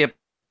it's going to be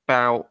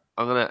about,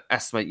 I'm going to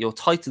estimate your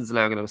Titans are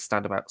now going to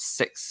stand about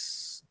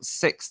 6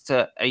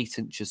 to 8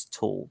 inches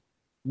tall,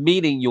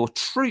 meaning your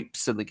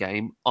troops in the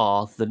game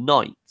are the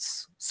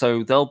knights.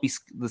 So they'll be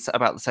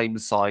about the same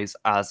size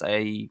as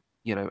a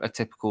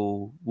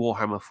typical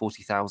Warhammer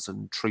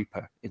 40,000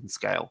 trooper in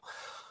scale.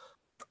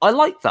 I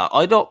like that.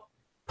 I don't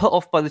put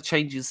off by the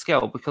change in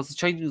scale, because the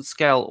change in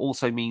scale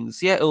also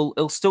means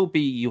it'll still be,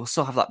 you'll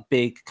still have that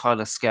big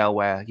kind of scale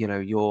where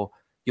you're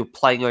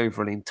playing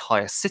over an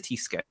entire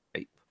cityscape,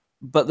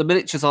 but the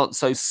miniatures aren't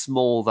so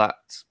small that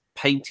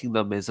painting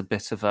them is a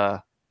bit of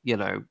a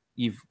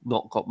you've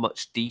not got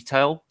much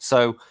detail.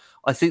 So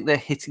I think they're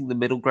hitting the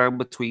middle ground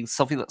between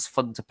something that's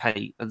fun to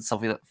paint and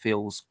something that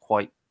feels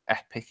quite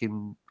epic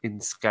in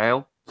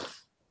scale.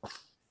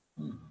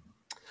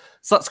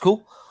 So that's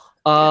cool.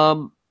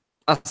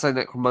 As I say,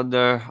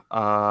 Necromunda,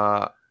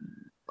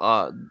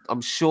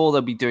 I'm sure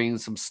they'll be doing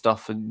some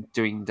stuff and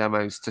doing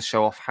demos to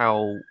show off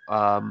how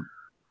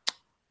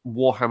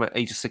Warhammer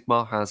Age of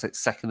Sigmar has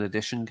its 2nd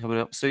edition coming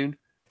up soon.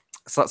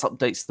 So that's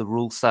updates to the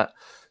rule set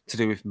to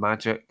do with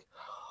magic.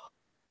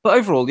 But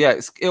overall, yeah,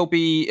 it'll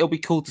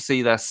be cool to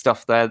see their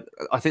stuff there.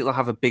 I think they'll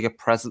have a bigger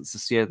presence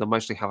this year. They'll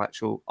mostly have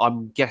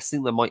I'm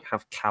guessing they might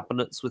have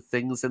cabinets with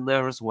things in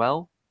there as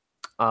well.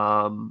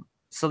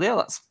 So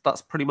yeah,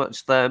 that's pretty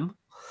much them.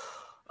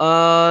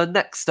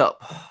 Next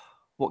up,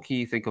 what can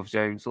you think of,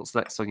 James? What's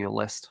next on your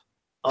list?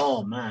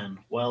 Oh man,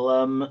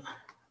 well,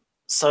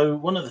 so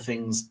one of the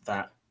things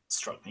that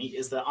struck me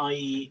is that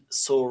I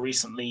saw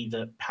recently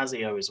that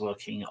Paizo is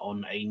working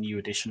on a new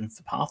edition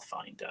for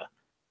Pathfinder.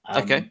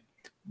 Okay.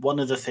 One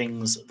of the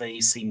things they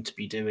seem to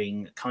be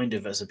doing, kind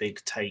of as a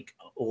big take,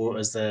 or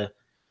as a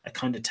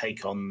kind of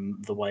take on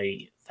the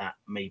way that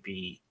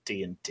maybe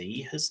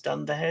D&D has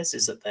done theirs,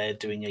 is that they're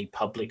doing a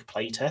public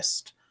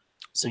playtest.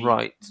 So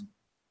right.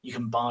 You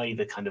can buy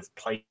the kind of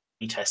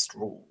playtest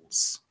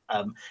rules.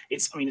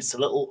 It's a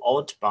little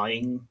odd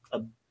buying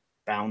a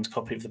bound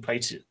copy of the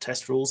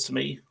playtest rules to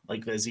me.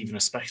 Like, there's even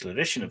a special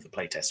edition of the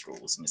playtest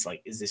rules, and it's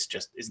like,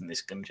 isn't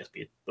this going to just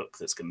be a book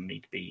that's going to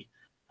need to be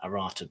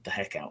errated the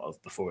heck out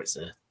of before it's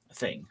a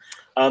thing?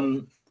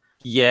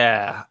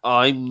 Yeah,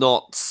 I'm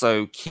not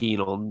so keen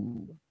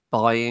on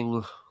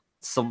buying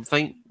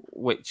something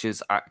which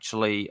is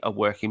actually a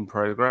work in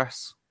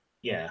progress.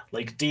 Yeah,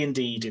 like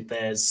D&D did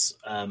theirs.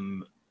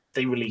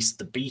 They released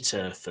the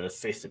beta for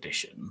 5th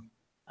edition,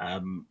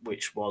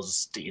 which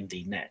was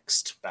D&D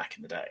Next back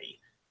in the day.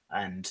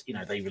 And,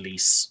 they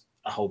release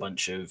a whole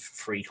bunch of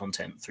free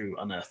content through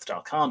Unearthed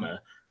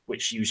Arcana,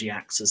 which usually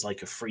acts as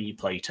like a free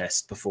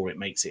playtest before it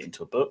makes it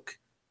into a book.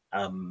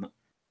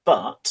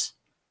 But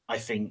I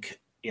think,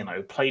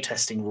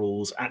 playtesting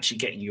rules, actually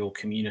getting your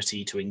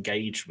community to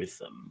engage with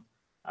them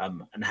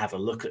and have a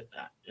look at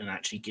that and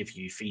actually give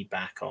you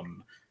feedback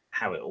on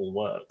how it all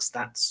works,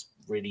 that's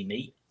really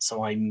neat.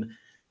 So I'm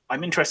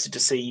interested to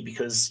see,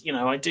 because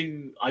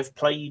I've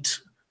played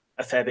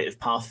a fair bit of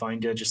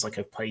Pathfinder, just like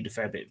I've played a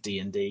fair bit of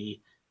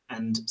D&D,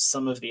 and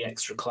some of the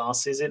extra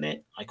classes in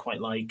it I quite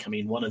like. I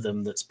mean, one of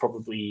them that's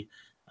probably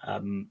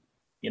up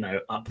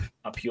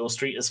your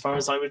street as far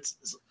as I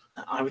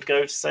would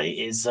go to say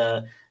is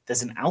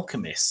there's an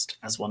alchemist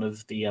as one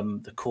of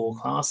the core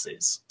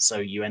classes. So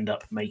you end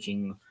up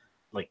making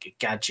like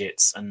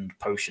gadgets and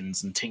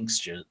potions and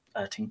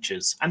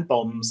tinctures and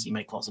bombs. You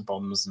make lots of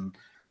bombs and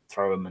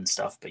throw them and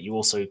stuff, but you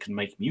also can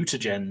make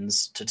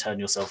mutagens to turn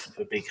yourself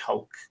into a big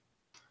Hulk.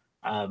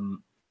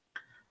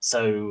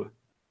 So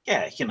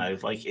yeah,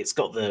 like, it's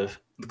got the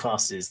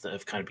classes that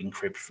have kind of been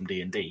cribbed from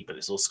D&D, but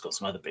it's also got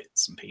some other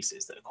bits and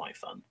pieces that are quite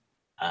fun.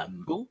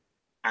 Cool.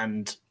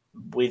 And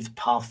with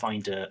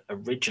Pathfinder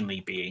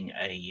originally being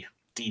a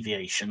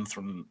deviation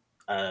from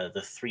the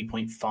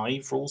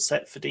 3.5 rule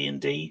set for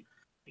D&D,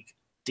 like,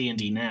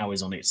 D&D now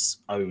is on its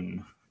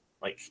own,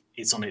 like,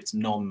 it's on its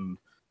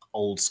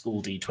non-old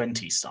school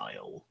D20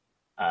 style.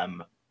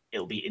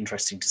 It'll be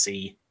interesting to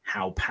see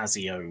how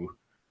Paizo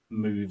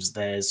moves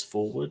theirs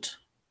forward,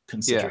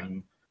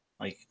 considering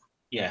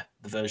the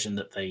version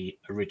that they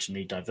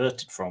originally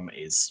diverted from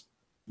is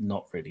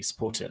not really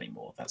supported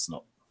anymore. That's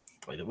not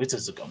the way the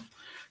Wizards have gone.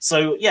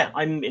 So yeah,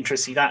 I'm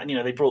interested in that.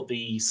 And they brought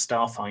the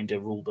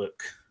Starfinder rulebook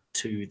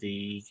to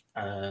the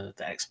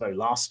expo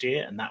last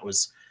year, and that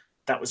was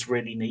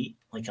really neat.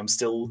 Like, I'm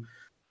still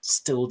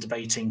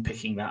debating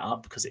picking that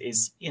up, because it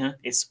is,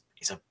 it's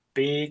a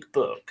big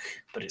book,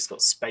 but it's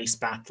got space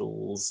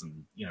battles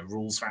and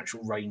rules for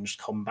actual ranged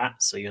combat,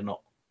 so you're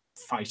not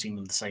fighting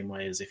them the same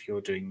way as if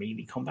you're doing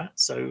melee combat.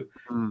 So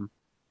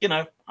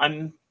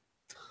I'm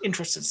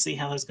interested to see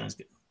how those guys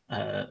do.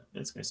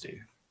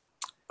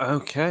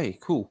 Okay,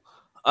 cool.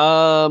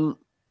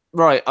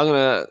 Right,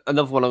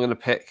 another one I'm gonna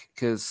pick,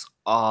 because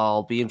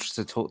I'll be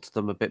interested to talk to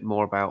them a bit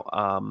more about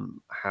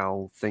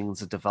how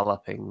things are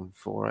developing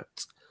for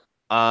it.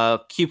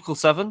 Cubicle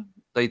 7,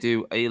 they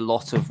do a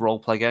lot of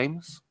roleplay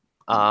games.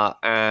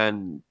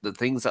 And the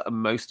things that are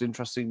most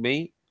interesting to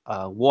me,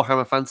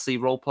 Warhammer Fantasy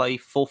Roleplay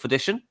 4th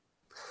edition.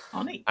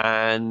 Oh, neat.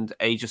 and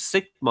Age of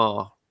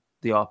Sigmar,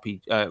 the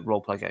RPG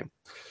roleplay game.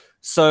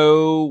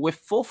 So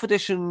with 4th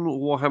edition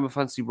Warhammer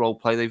Fantasy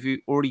Roleplay, they've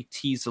already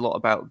teased a lot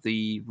about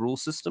the rule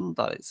system.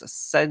 That it's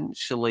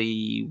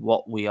essentially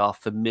what we are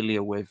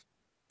familiar with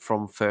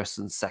from 1st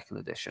and 2nd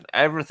edition.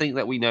 Everything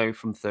that we know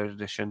from 3rd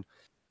edition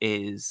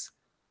is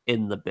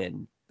in the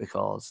bin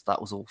because that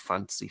was all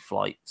Fantasy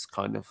Flight's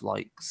kind of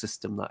like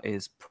system that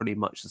is pretty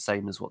much the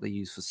same as what they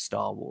use for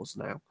Star Wars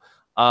now.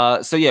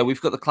 So yeah,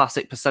 we've got the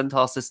classic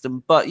percentile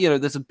system, but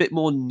there's a bit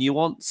more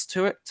nuance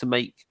to it to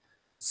make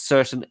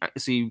certain.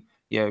 So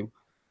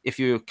if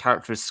your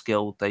character is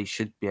skilled, they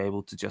should be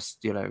able to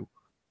just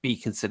be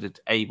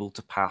considered able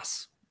to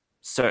pass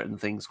certain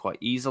things quite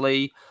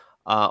easily,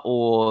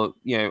 or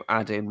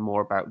add in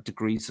more about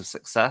degrees of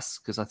success,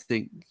 because I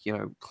think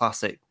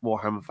classic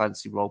Warhammer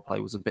Fantasy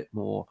roleplay was a bit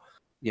more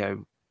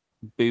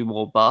boom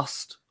or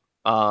bust,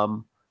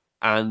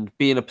 and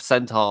being a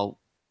percentile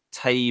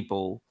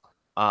table.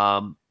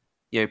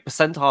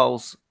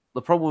 Percentiles.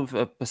 The problem with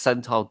a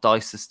percentile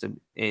dice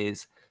system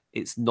is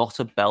it's not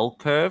a bell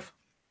curve,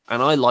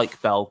 and I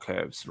like bell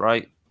curves,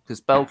 right? Because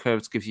bell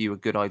curves give you a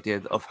good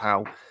idea of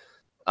how,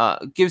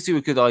 gives you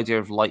a good idea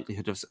of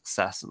likelihood of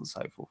success and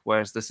so forth.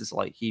 Whereas this is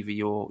like either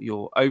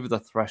you're over the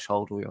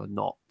threshold or you're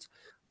not.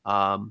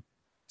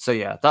 So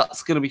yeah,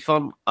 that's going to be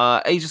fun.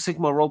 Age of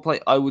Sigmar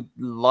roleplay, I would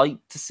like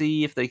to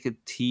see if they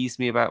could tease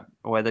me about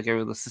where they're going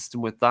with the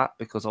system with that,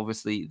 because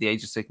obviously the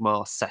Age of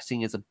Sigmar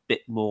setting is a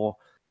bit more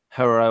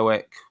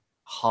heroic,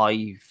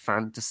 high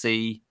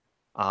fantasy.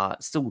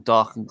 It's still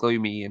dark and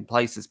gloomy in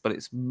places, but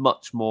it's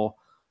much more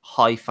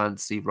high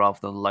fantasy rather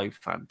than low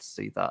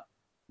fantasy that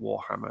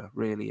Warhammer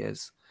really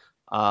is.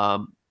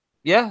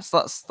 Yeah,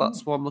 so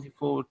that's what I'm looking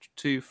forward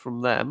to from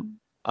them.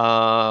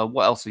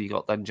 What else have you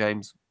got then,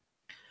 James?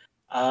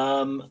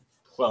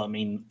 Well, I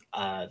mean,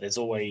 there's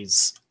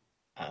always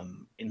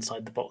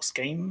inside the box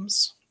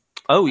games.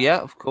 Oh yeah,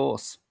 of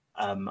course.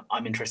 I'm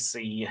interested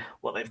to see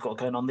what they've got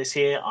going on this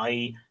year.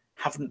 I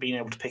haven't been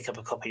able to pick up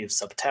a copy of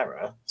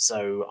Subterra,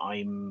 so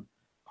I'm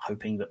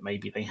hoping that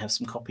maybe they have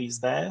some copies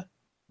there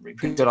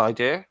reprinted. Good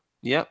idea.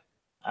 Yep.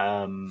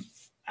 And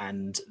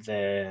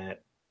I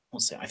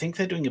think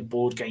they're doing a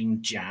board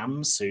game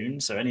jam soon.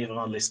 So any of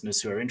our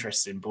listeners who are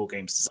interested in board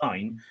games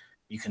design,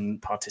 you can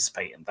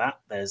participate in that.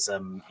 There's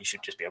you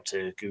should just be able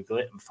to Google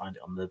it and find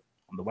it on the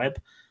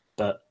web.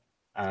 But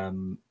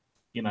I've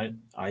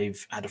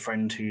had a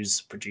friend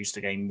who's produced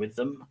a game with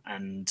them,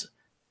 and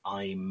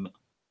I'm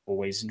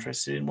always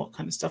interested in what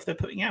kind of stuff they're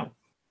putting out.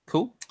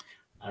 Cool.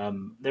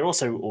 They're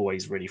also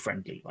always really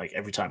friendly. Like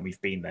every time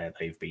we've been there,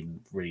 they've been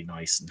really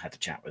nice and had a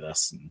chat with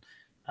us.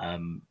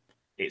 And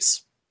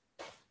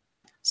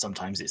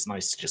sometimes it's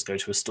nice to just go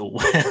to a stall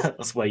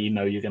that's where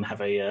you're going to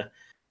have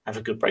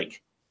a good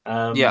break.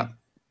 Yeah.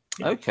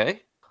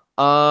 Okay.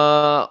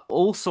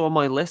 Also on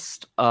my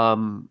list,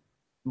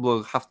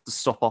 we'll have to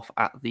stop off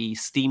at the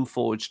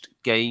Steamforged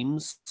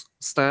Games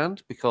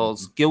stand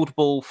because Guild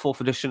Ball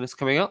 4th edition is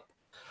coming up.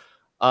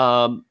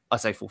 I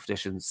say 4th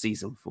edition,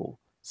 season 4.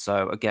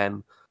 So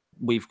again,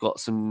 we've got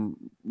some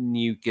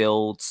new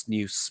guilds,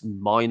 new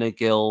minor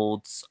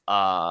guilds,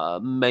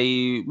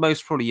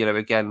 most probably,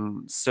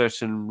 again,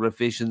 certain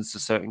revisions to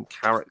certain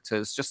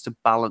characters just to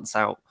balance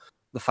out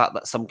the fact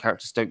that some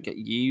characters don't get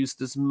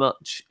used as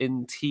much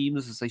in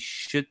teams as they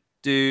should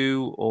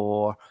do,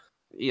 or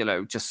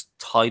just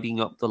tidying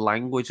up the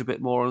language a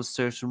bit more on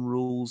certain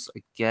rules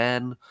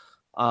again.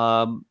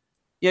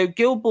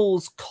 Guild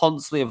Ball's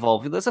constantly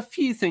evolving. There's a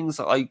few things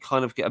that I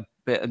kind of get a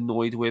bit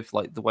annoyed with,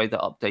 like the way that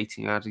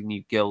updating, adding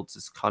new guilds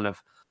is kind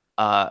of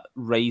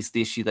raised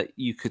the issue that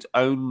you could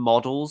own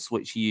models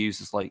which you use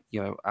as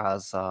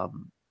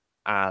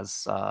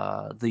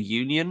the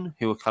Union,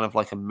 who are kind of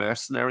like a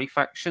mercenary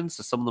faction.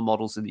 So some of the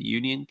models in the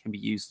Union can be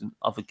used in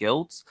other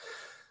guilds,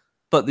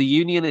 but the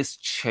Union is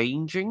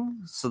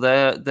changing, so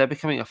they're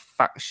becoming a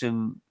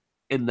faction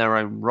in their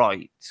own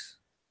right.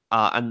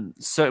 And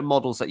certain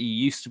models that you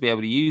used to be able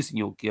to use in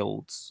your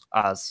guilds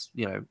as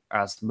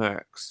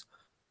mercs,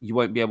 you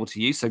won't be able to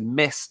use. So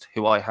Mist,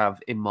 who I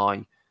have in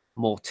my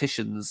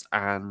Morticians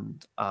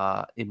and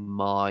in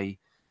my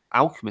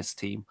Alchemist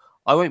team,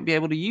 I won't be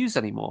able to use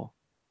anymore.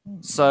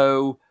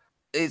 So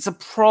it's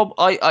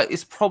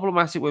it's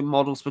problematic when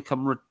models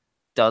become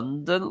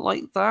redundant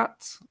like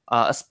that,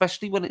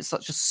 especially when it's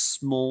such a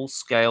small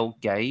scale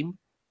game.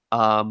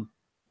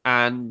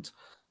 And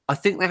I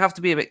think they have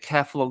to be a bit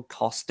careful on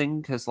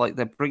costing, because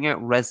they bring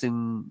out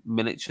resin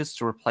miniatures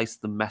to replace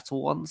the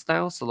metal ones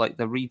now. So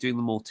they're redoing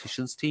the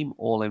Morticians team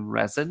all in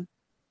resin,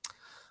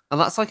 and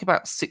that's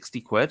about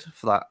 60 quid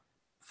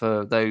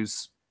for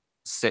those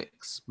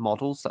 6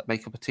 models that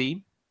make up a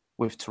team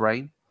with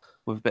terrain,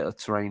 with a bit of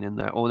terrain in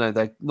there. Oh no,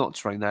 they're not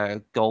terrain; they're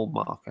a gold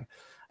marker.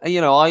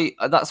 And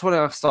that's when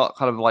I start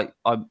kind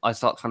of I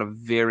start kind of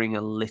veering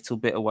a little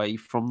bit away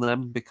from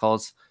them,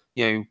 because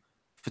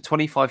for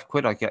 25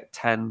 quid I get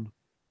 10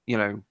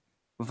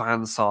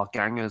 Van Saar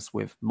gangers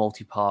with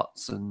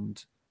multi-parts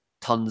and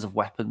tons of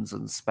weapons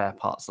and spare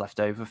parts left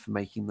over for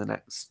making the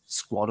next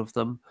squad of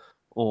them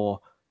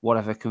or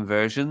whatever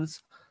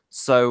conversions.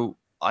 So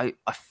I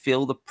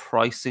feel the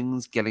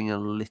pricing's getting a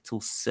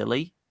little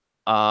silly.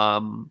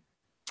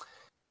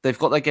 They've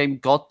got their game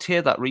God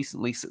Tier that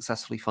recently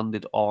successfully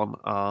funded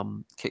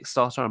on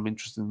Kickstarter. I'm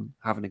interested in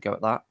having a go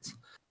at that.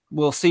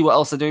 We'll see what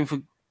else they're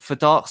doing for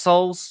Dark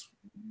Souls.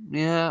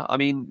 Yeah, I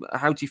mean,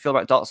 how do you feel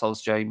about Dark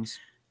Souls, James?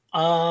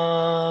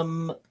 Oh,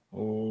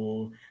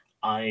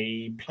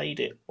 I played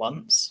it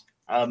once.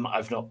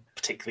 I've not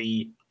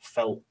particularly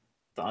felt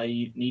that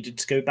I needed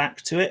to go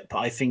back to it, but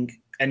I think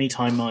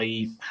anytime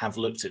I have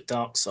looked at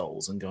Dark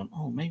Souls and gone,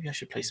 oh, maybe I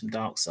should play some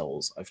Dark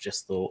Souls, I've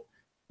just thought,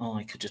 oh,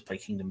 I could just play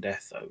Kingdom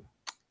Death though.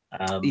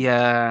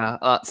 Yeah,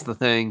 that's the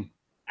thing.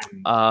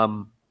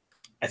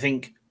 I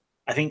think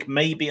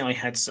maybe I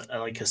had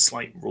like a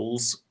slight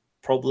rules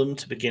problem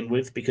to begin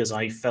with because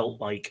I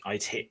felt like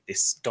I'd hit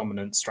this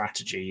dominant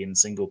strategy in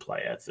single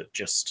player that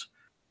just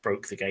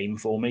broke the game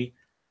for me.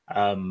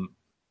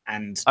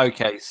 And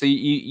okay, so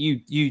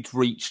you'd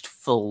reached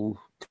full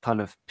kind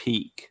of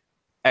peak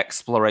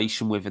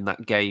exploration within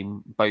that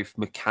game, both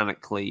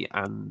mechanically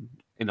and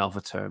in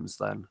other terms.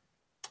 Then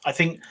I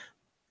think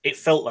it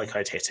felt like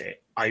I'd hit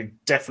it. I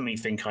definitely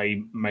think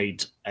I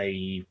made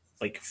a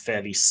like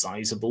fairly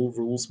sizable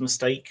rules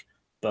mistake,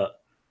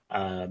 but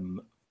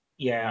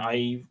yeah,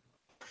 I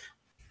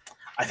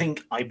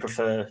think I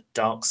prefer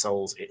Dark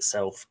Souls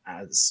itself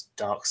as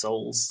Dark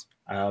Souls.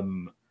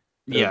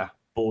 The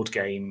board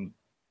game,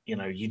 you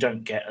know, you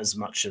don't get as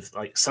much of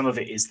like some of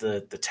it is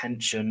the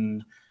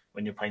tension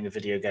when you're playing the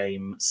video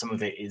game. Some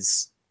of it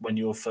is when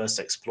you're first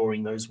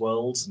exploring those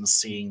worlds and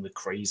seeing the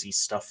crazy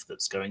stuff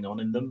that's going on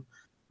in them.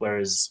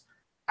 Whereas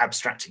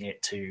abstracting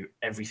it to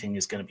everything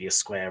is going to be a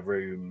square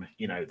room,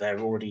 you know, they're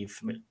already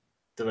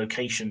the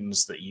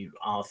locations that you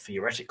are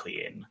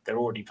theoretically in, they're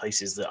already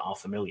places that are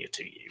familiar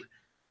to you.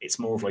 It's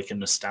more of like a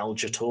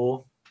nostalgia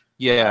tour.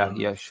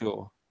 Yeah,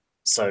 sure.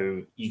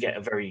 So you get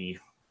a very,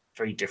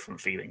 very different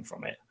feeling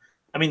from it.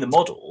 I mean, the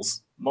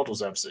models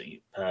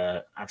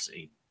are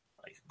absolutely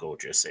like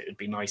gorgeous. It would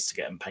be nice to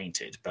get them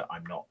painted, but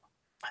I'm not.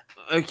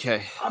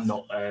 Okay. I'm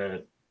not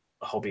a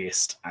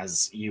hobbyist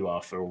as you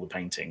are for all the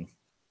painting.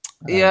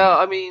 Yeah,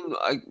 I mean,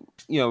 I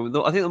think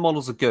the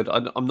models are good.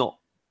 I'm not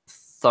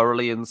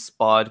thoroughly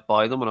inspired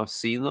by them when I've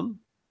seen them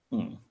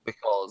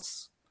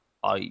because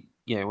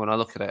when I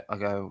look at it, I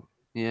go,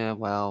 yeah,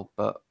 well,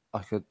 but I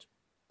could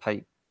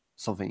paint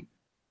something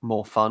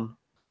more fun.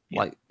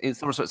 Yeah. Like in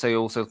some respects, they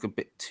also look a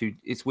bit too.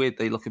 It's weird.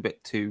 They look a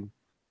bit too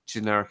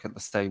generic at the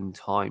same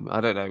time.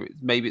 I don't know.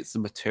 Maybe it's the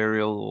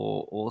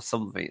material or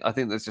something. I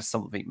think there's just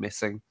something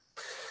missing.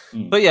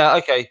 But yeah,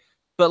 okay.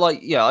 But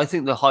I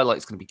think the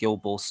highlight's going to be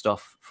Guild Ball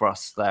stuff for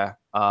us there.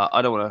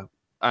 I don't want to,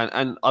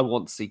 and I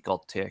want to see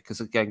God Tier because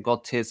again,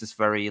 God Tier is this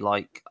very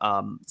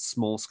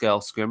small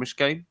scale skirmish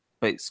game,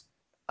 but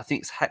I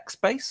think it's hex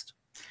based.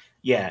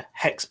 Yeah,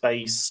 hex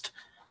based.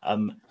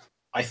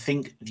 I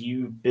think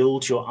you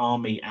build your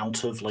army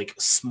out of like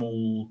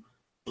small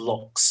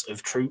blocks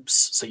of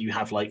troops. So you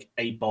have like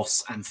a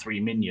boss and 3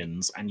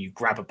 minions, and you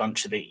grab a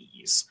bunch of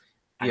these,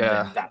 and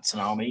then that's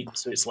an army.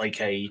 So it's like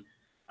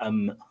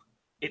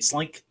it's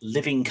like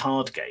living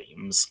card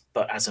games,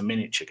 but as a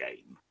miniature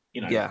game.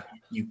 You know,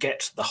 you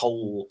get the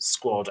whole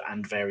squad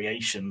and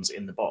variations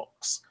in the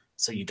box,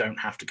 so you don't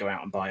have to go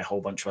out and buy a whole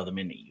bunch of other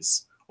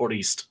minis. Or at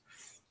least,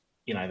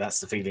 you know, that's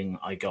the feeling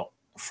I got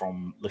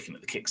from looking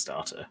at the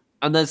Kickstarter.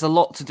 And there's a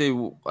lot to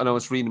do, and I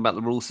was reading about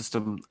the rule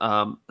system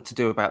to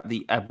do about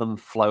the ebb and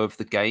flow of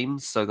the game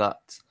so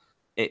that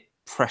it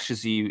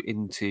pressures you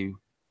into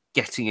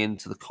getting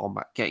into the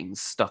combat, getting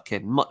stuck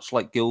in, much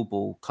like Guild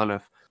Ball kind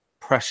of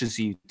pressures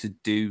you to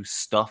do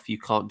stuff. You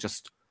can't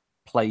just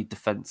play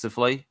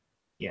defensively.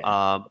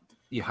 Yeah.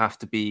 You have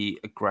to be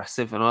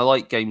aggressive. And I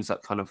like games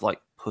that kind of like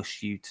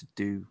push you to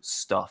do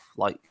stuff.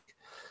 Like,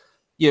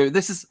 you know,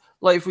 this is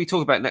like if we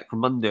talk about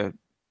Necromunda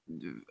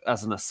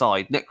as an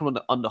aside,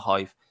 Necromunda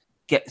Underhive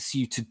gets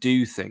you to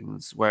do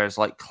things, whereas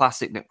like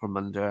classic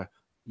Necromunda,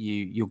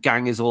 your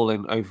gang is all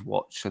in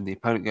Overwatch, and the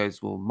opponent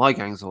goes, "Well, my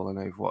gang's all in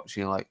Overwatch." And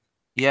you're like,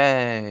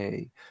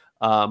 "Yay!"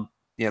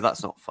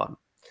 That's not fun.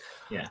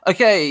 Yeah.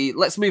 Okay,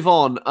 let's move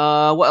on.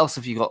 What else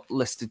have you got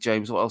listed,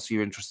 James? What else are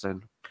you interested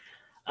in?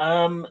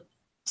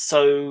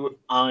 So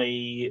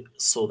I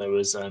saw there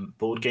was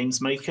Board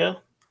Games Maker,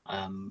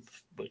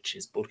 which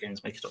is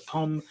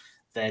boardgamesmaker.com.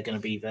 They're going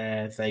to be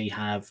there. They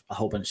have a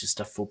whole bunch of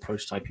stuff for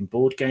prototyping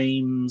board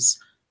games,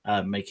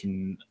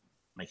 making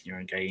your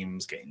own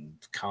games, getting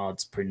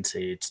cards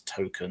printed,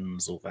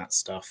 tokens, all that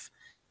stuff.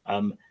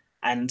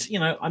 And you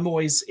know, I'm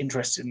always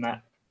interested in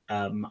that.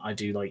 I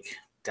do like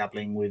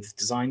dabbling with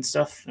design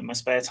stuff in my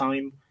spare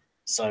time,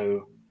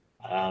 so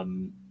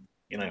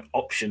you know,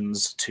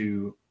 options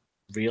to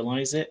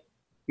realize it,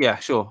 yeah,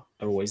 sure,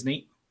 are always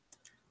neat.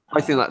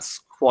 I think that's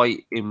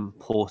quite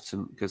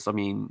important because I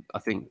mean, I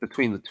think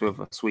between the two of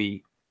us,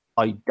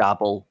 I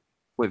dabble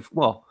with.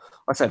 Well,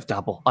 I say I've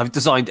dabble. I've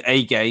designed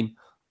a game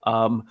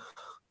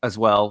as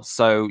well.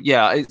 So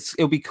yeah,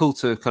 it'll be cool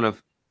to kind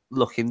of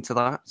look into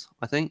that.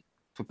 I think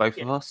for both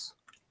of us.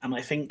 And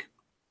I think,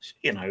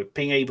 you know,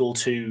 being able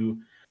to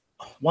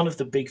one of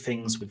the big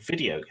things with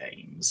video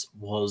games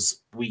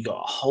was we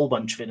got a whole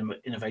bunch of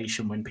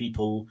innovation when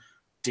people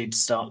did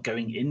start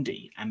going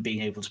indie and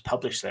being able to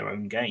publish their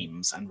own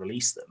games and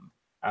release them.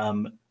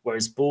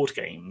 Whereas board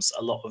games,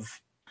 a lot of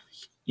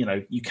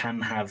you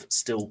can have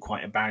still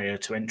quite a barrier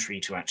to entry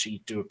to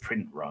actually do a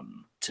print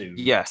run to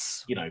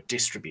Yes.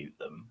 distribute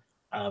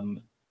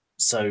them.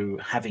 So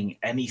having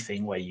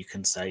anything where you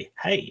can say,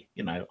 hey,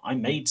 I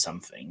made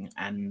something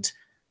and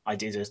I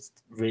did a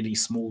really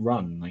small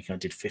run, like I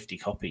did 50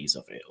 copies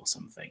of it or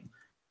something.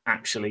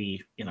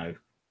 Actually,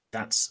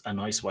 that's a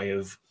nice way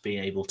of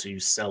being able to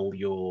sell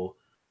your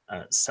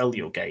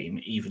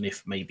game, even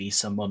if maybe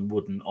someone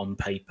wouldn't on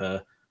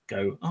paper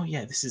go, oh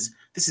yeah, this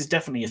is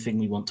definitely a thing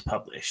we want to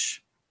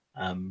publish.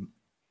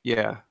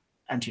 Yeah.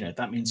 And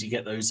that means you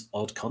get those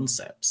odd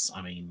concepts.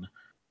 I mean,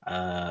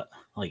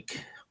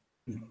 like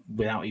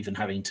without even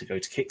having to go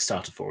to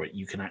Kickstarter for it,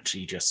 you can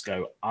actually just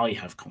go, I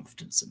have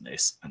confidence in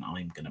this and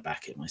I'm going to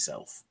back it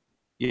myself.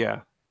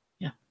 Yeah.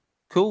 Yeah.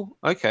 Cool.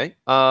 Okay.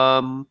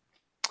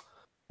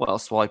 What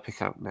else will I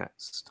pick out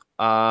next?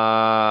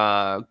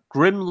 Grimlord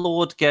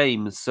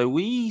Games. So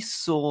we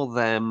saw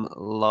them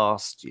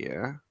last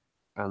year,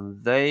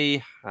 and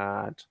they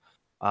had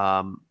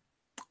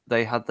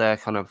their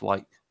kind of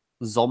like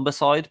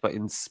Zombicide, but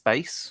in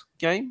space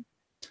game.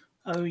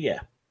 Oh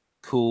yeah.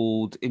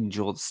 Called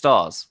Endure the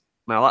Stars.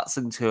 Now that's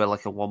into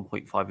like a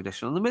 1.5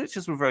 edition, and the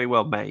miniatures were very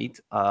well made.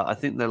 I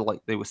think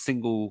they were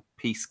single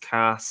piece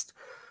cast,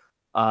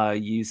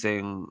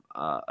 using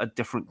a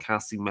different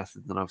casting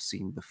method than I've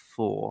seen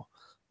before.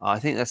 I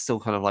think they're still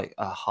kind of like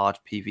a hard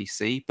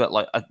PVC, but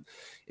like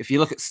if you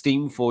look at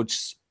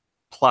Steamforged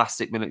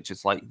plastic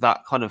miniatures, like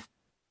that kind of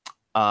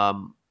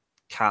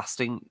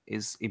casting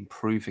is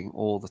improving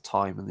all the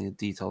time, and the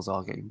details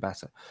are getting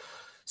better.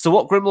 So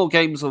what Grimlord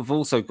Games have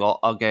also got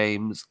are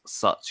games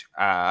such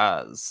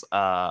as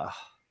let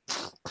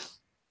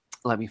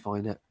me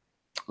find it.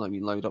 Let me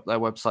load up their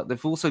website.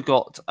 They've also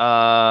got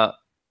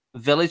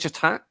Village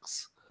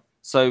Attacks.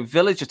 So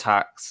Village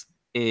Attacks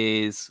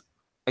is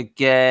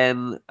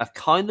again a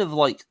kind of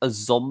like a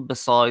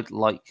Zombicide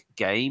like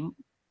game,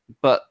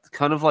 but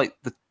kind of like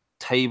the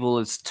table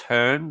is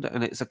turned,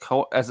 and it's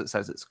as it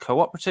says, it's a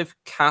cooperative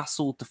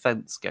castle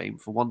defense game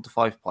for 1 to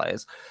 5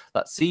 players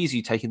that sees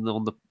you taking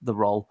on the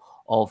role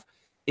of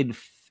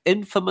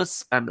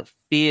infamous and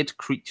feared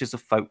creatures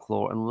of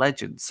folklore and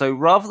legend. So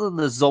rather than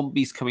the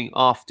zombies coming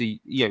after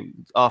you,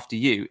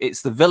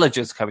 it's the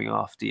villagers coming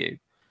after you.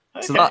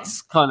 Okay. So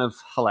that's kind of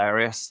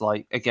hilarious.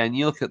 Like again,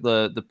 you look at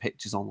the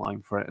pictures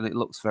online for it, and it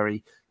looks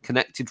very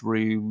connected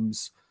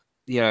rooms.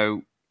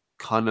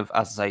 Kind of,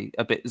 as I say,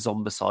 a bit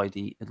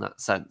zombicide-y in that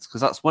sense.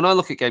 Because that's when I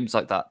look at games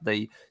like that,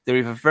 they're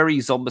either very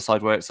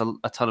zombicide, where it's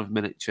a ton of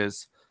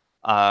miniatures,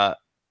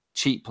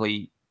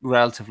 relatively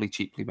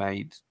cheaply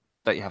made,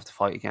 that you have to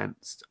fight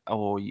against,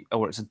 or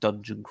it's a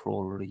dungeon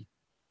crawler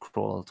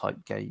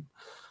type game.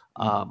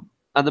 And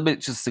the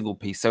miniature's single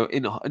piece. So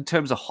in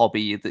terms of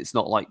hobby, it's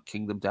not like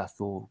Kingdom Death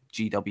or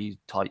GW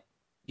type,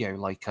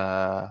 like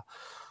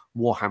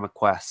Warhammer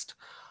Quest.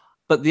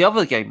 But the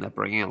other game they're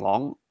bringing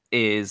along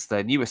is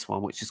their newest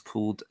one, which is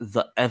called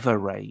The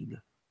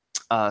Everrain.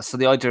 So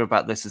the idea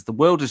about this is the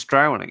world is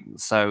drowning.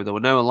 So there were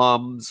no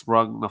alarms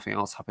rung, nothing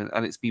else happened.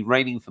 And it's been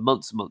raining for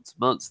months and months and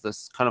months.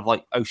 There's kind of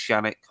like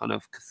oceanic, kind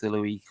of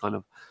Cthulhu-y kind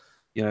of,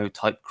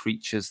 type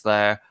creatures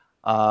there.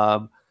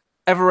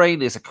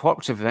 Everrain is a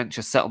cooperative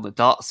adventure set on the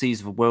dark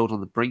seas of a world on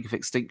the brink of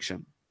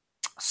extinction.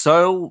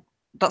 So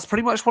that's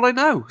pretty much what I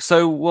know.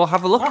 So we'll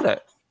have a look at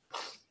it.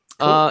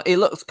 Cool. It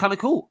looks kind of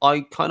cool.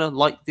 I kind of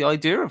like the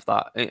idea of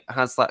that. It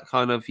has that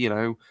kind of,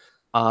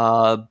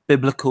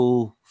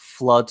 biblical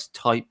flood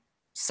type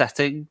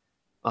setting.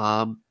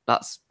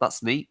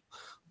 That's neat.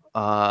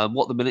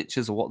 What the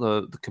miniatures or what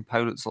the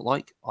components look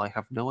like, I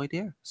have no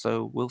idea.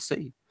 So we'll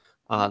see.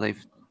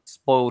 They've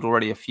spoiled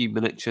already a few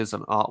miniatures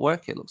and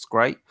artwork. It looks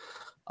great.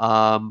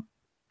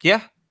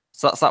 Yeah,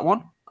 so that's that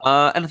one.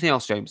 Anything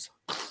else, James?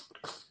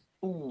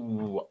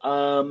 Ooh,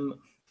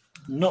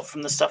 not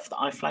from the stuff that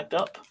I flagged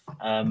up.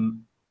 I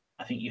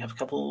think you have a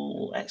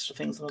couple extra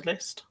things on the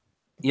list.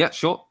 Yeah,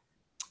 sure.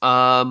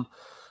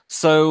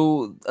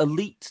 So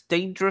Elite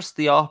Dangerous,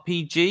 the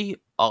RPG.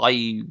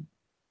 I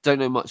don't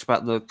know much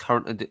about the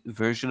current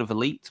version of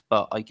Elite,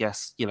 but I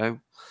guess,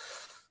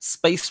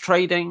 space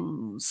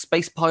trading,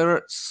 space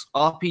pirates,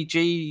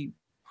 RPG,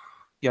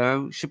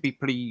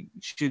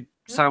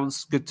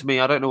 sounds good to me.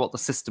 I don't know what the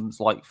system's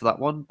like for that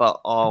one, but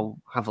I'll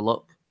have a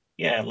look.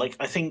 Yeah, like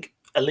I think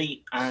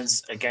Elite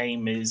as a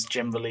game is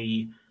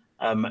generally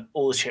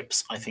all the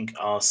ships I think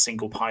are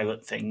single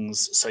pilot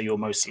things, so you're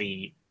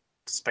mostly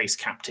space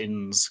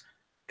captains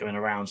going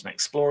around and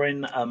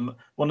exploring.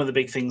 One of the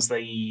big things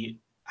they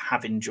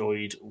have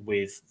enjoyed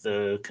with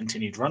the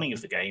continued running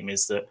of the game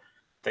is that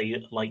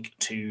they like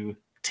to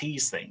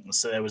tease things.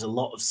 So there was a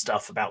lot of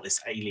stuff about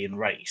this alien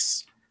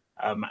race,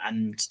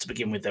 and to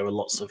begin with, there were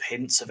lots of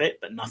hints of it,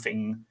 but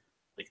nothing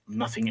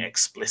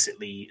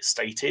explicitly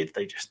stated.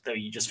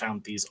 You just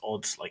found these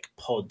odd like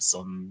pods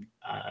on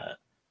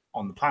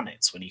the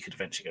planets when you could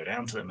eventually go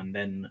down to them, and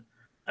then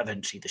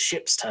eventually the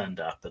ships turned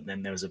up, and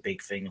then there was a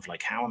big thing of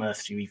like, how on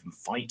earth do you even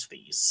fight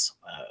these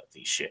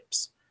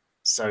ships?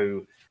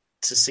 So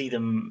to see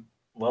them,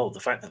 well, the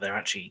fact that they're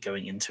actually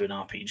going into an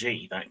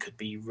RPG, that could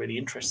be really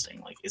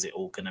interesting. Like, is it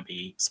all going to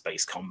be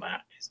space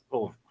combat?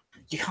 Or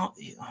you can't,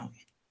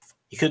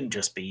 you couldn't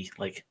just be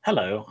like,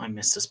 "Hello, I'm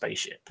Mr.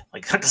 Spaceship."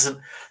 Like that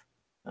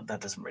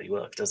doesn't really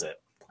work, does it?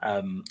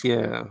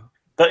 Yeah.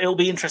 But it'll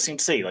be interesting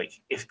to see. Like,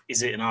 if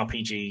is it an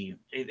RPG?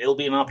 It'll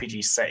be an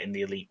RPG set in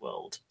the Elite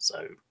world.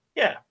 So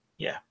yeah,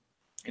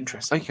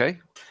 interesting. Okay.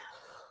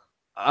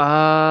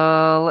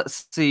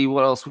 Let's see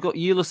what else we've got.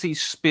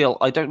 Ulysses Spiel.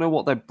 I don't know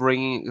what they're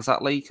bringing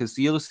exactly because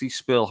Ulysses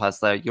Spiel has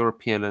their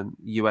European and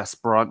US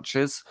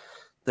branches.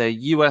 Their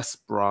US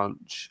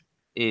branch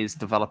is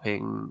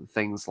developing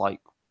things like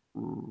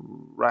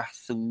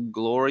Wrath and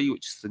Glory,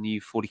 which is the new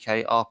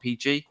 40k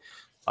RPG.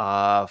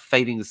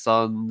 Fading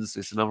Suns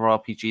is another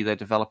RPG they're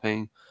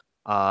developing.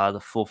 The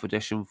 4th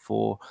edition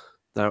for.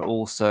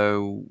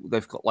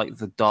 They've got like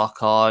the Dark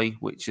Eye,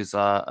 which is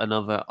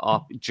another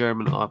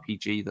German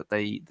RPG that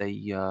they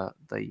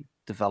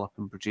develop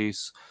and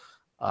produce,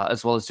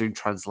 as well as doing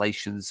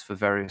translations for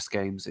various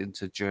games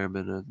into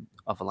German and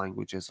other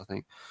languages, I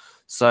think.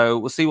 So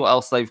we'll see what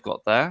else they've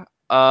got there.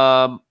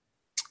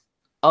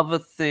 Other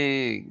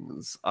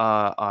things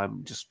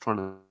I'm just trying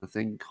to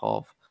think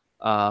of.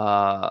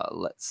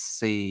 Let's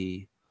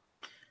see.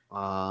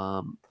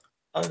 Have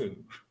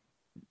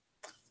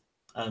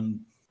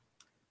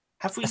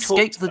we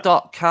Escape the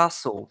Dark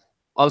Castle?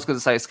 I was going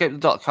to say Escape the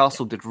Dark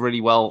Castle did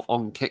really well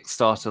on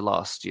Kickstarter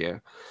last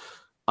year.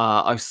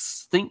 I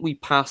think we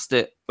passed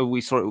it, or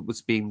we saw it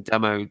was being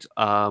demoed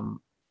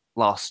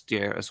last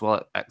year as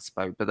well at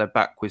Expo, but they're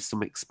back with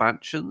some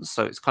expansions.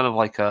 So it's kind of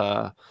like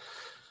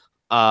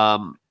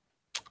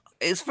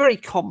it's a very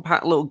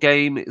compact little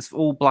game. It's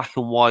all black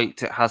and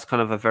white. It has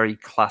kind of a very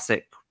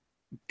classic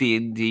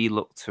D&D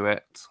look to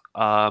it.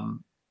 I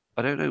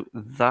don't know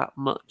that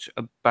much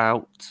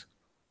about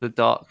the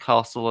Dark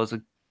Castle as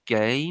a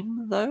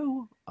game,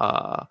 though.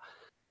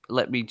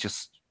 Let me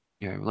just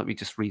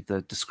read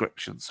the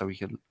description so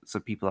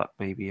people that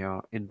maybe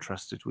are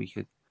interested, we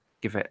could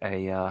give it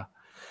a.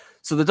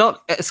 So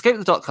Escape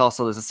the Dark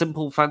Castle is a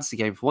simple fantasy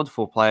game for 1 to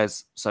 4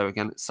 players. So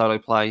again, it's solo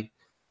play.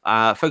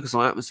 Focus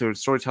on atmosphere and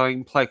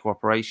storytelling. Player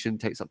cooperation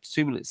takes up to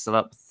 2 minutes to set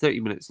up, 30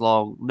 minutes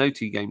long. No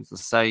 2 games are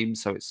the same,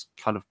 so it's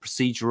kind of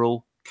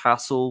procedural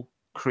castle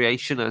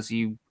creation as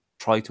you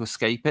try to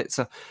escape it.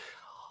 So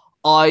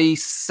I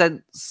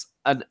sense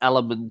an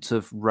element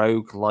of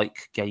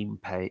rogue-like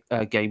gameplay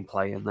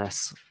in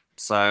this.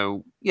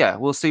 So yeah,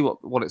 we'll see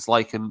what it's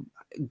like, and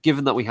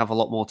given that we have a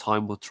lot more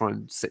time, we'll try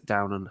and sit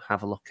down and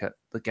have a look at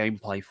the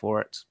gameplay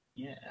for it.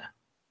 Yeah,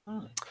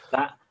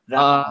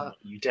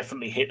 you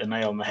definitely hit the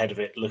nail on the head of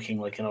it. Looking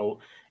like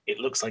it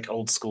looks like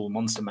old school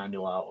Monster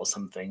Manual art or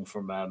something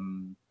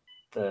from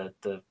the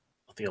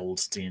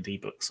old D&D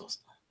books or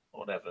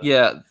whatever.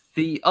 Yeah,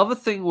 the other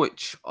thing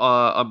which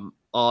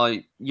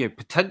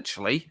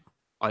potentially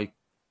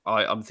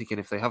I'm thinking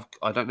if they have,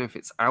 I don't know if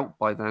it's out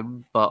by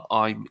then, but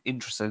I'm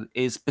interested,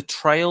 is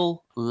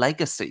Betrayal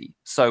Legacy.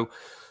 So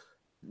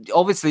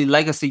obviously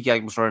legacy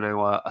games are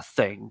now a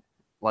thing,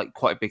 like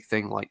quite a big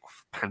thing, like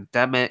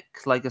Pandemic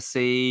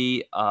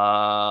Legacy,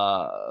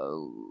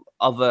 I'm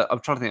trying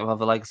to think of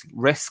other legacy,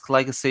 Risk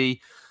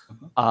Legacy,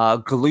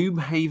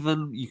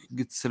 Gloomhaven you can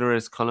consider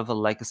as kind of a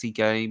legacy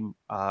game.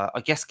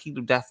 I guess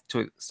Kingdom Death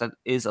to an extent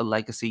is a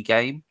legacy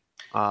game,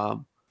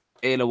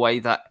 in a way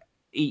that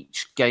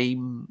each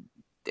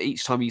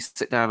time you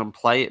sit down and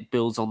play, it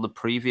builds on the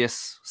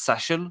previous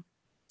session.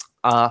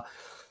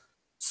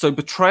 So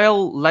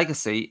Betrayal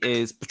Legacy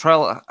is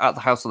Betrayal at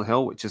the House on the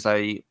Hill, which is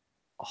a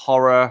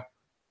horror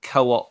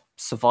co-op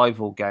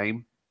survival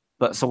game,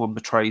 but someone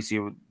betrays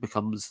you and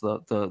becomes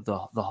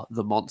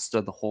the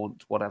monster, the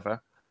haunt,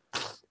 whatever.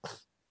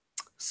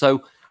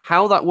 So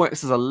how that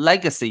works as a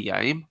legacy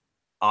game,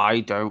 I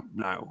don't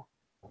know,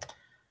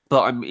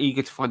 but I'm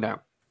eager to find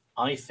out.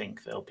 I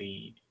think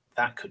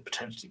that could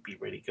potentially be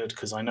really good,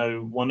 because I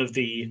know one of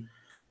the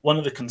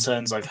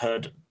concerns I've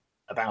heard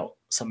about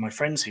some of my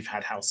friends who've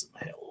had House on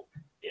the Hill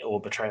or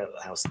Betrayal at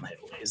the House on the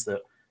Hill is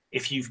that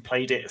if you've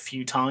played it a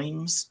few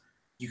times,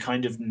 you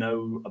kind of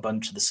know a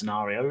bunch of the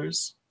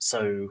scenarios.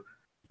 So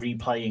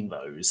replaying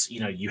those,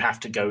 you have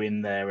to go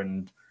in there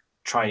and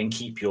try and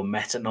keep your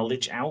meta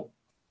knowledge out.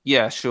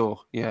 Yeah, sure.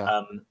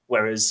 Yeah.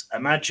 Whereas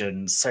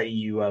imagine, say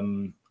you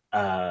have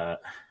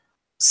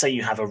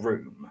a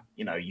room,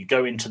 you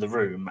go into the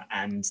room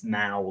and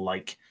now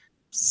like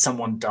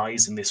someone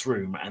dies in this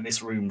room, and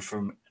this room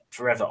from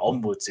forever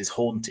onwards is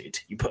haunted.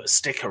 You put a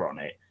sticker on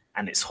it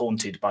and it's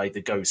haunted by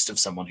the ghost of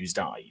someone who's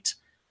died.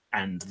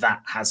 And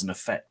that has an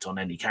effect on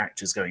any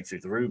characters going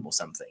through the room or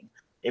something.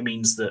 It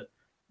means that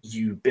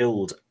you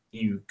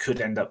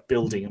could end up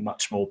building a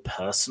much more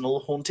personal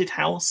haunted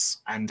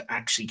house and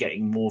actually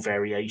getting more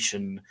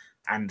variation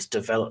and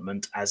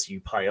development as you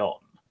play on.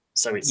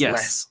 So it's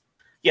less.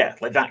 Yeah,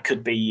 like that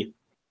could be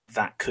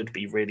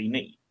really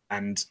neat.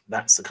 And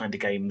that's the kind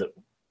of game that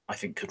I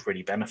think could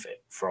really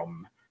benefit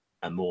from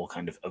a more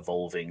kind of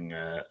evolving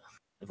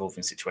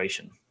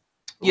situation.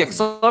 Yeah,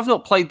 because I've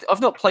not played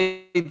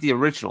the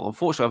original.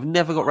 Unfortunately, I've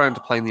never got around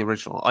to playing the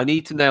original. I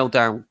need to nail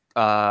down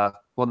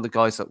one of the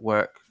guys at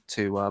work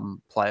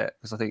to play it,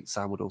 because I think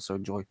Sam would also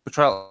enjoy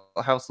Betrayal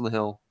at House on the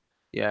Hill.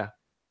 Yeah,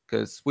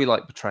 because we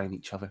like betraying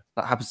each other.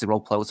 That happens in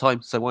roleplay all the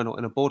time. So why not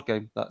in a board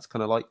game? That's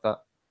kind of like that.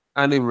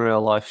 And in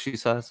real life, she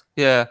says,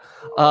 yeah.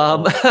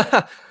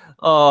 But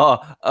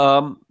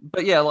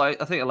yeah,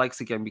 like I think a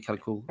legacy game would be kind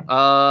of cool.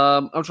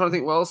 I'm trying to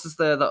think what else is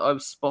there that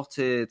I've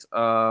spotted.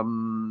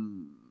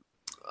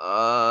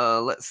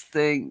 Let's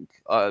think.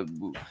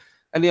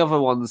 Any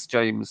other ones,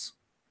 James?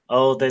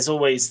 Oh, there's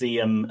always the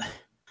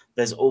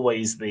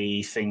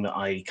thing that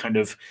I kind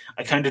of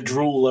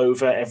drool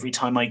over every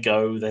time I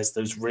go. There's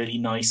those really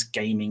nice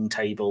gaming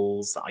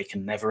tables that I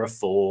can never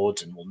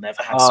afford and will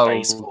never have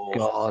space for.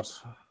 God.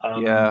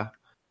 Yeah.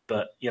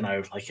 But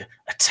like a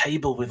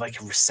table with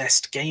like a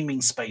recessed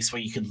gaming space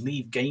where you can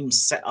leave games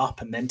set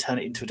up and then turn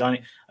it into a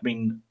dining. I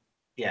mean,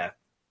 yeah,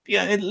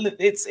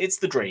 it's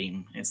the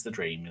dream. It's the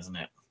dream, isn't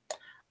it?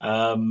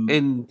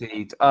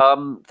 Indeed.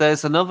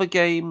 There's another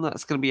game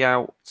that's going to be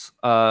out.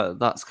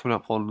 That's coming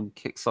up on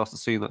Kickstarter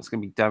soon. That's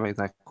going to be demoed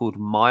there, called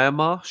Mire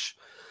Marsh.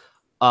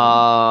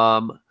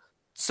 So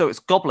it's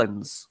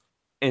goblins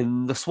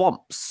in the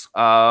swamps.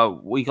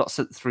 We got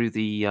sent through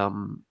the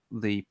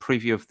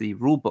preview of the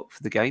rule book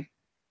for the game,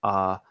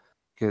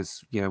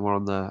 because we're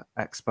on the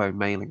Expo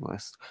mailing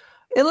list.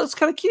 It looks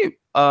kind of cute.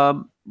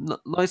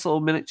 Nice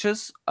little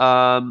miniatures.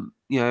 I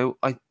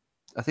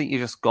think you're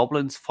just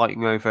goblins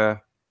fighting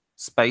over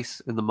space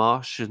in the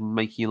marsh and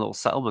making little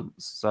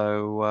settlements.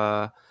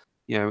 So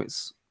it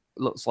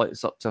looks like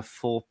it's up to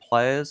 4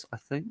 players, I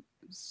think.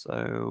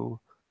 So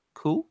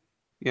cool.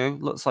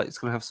 Looks like it's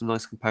going to have some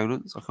nice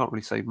components. I can't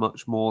really say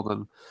much more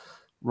than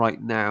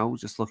right now,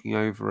 just looking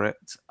over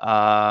it.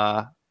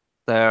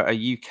 They're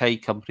a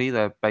UK company.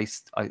 They're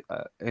based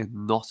in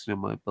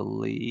Nottingham, I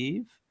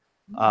believe.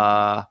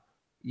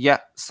 Yeah,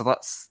 so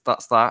that's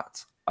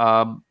that.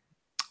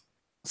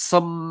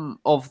 Some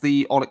of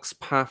the Onyx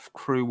Path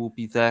crew will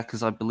be there,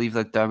 because I believe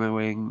they're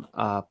demoing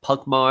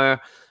Pugmire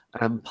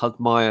and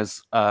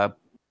Pugmire's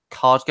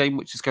card game,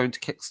 which is going to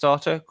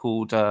Kickstarter,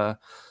 called I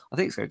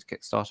think it's going to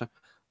Kickstarter,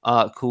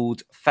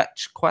 called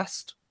Fetch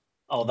Quest.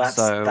 Oh,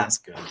 that's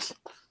good.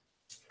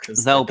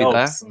 Because they'll be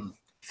there. And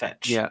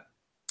Fetch. Yeah.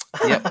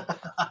 Yep.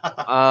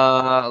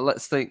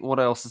 Let's think. What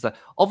else is there?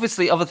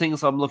 Obviously, other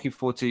things I'm looking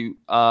forward to.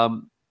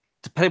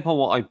 Depending upon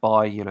what I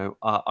buy,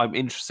 I'm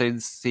interested in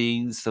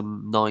seeing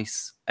some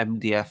nice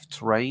MDF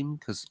terrain,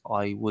 because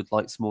I would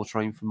like some more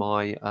terrain for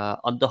my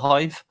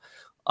Underhive.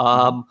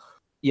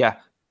 Yeah.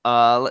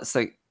 Let's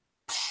think.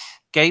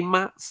 Game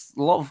mats.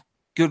 A lot of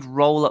good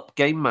roll-up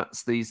game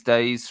mats these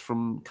days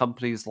from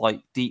companies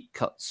like Deep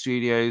Cut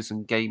Studios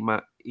and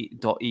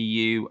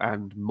GameMat.eu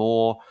and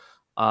more.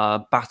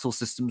 Battle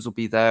Systems will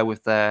be there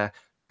with their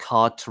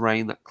card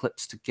terrain that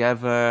clips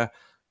together.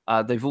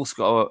 They've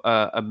also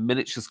got a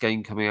miniatures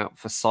game coming out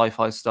for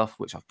sci-fi stuff,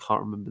 which I can't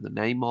remember the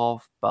name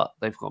of, but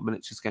they've got a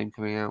miniatures game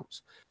coming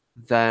out.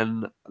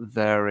 Then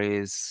there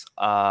is,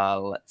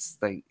 let's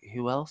think,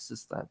 who else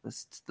is there?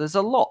 There's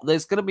a lot.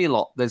 There's going to be a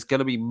lot. There's going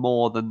to be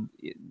more than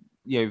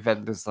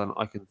vendors than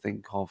I can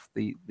think of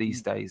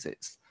these days.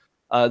 It's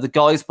the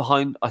guys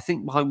behind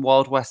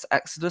Wild West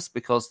Exodus,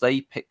 because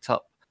they picked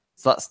up.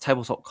 So that's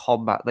Tabletop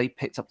Combat. They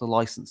picked up the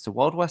license to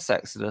Wild West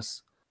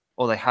Exodus,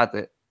 or they had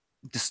it,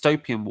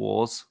 Dystopian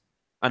Wars,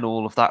 and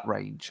all of that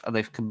range, and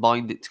they've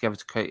combined it together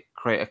to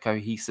create a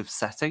cohesive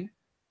setting.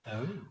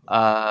 So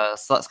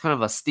that's kind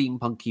of a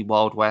steampunky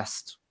Wild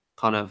West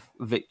kind of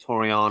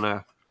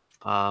Victoriana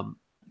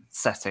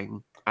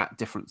setting at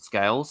different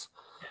scales.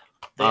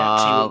 They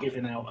actually were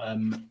giving out.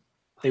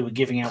 They were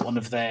giving out one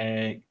of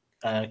their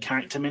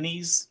character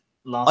minis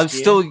last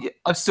year.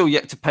 I've still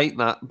yet to paint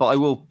that, but I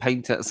will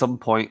paint it at some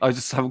point. I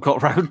just haven't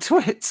got around to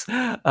it.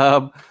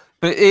 But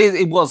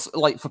it was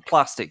like, for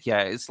plastic,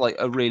 yeah, it's like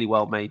a really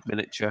well made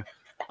miniature.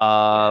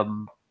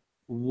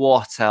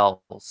 What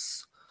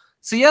else?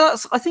 So yeah,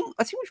 I think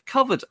we've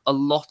covered a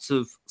lot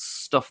of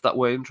stuff that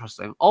we're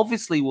interested in.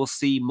 Obviously, we'll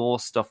see more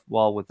stuff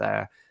while we're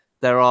there.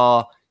 There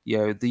are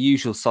the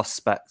usual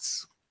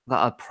suspects that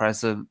are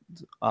present,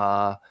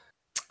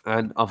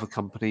 and other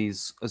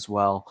companies as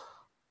well.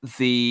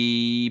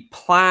 The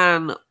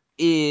plan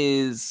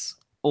is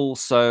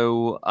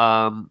also,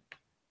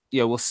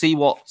 we'll see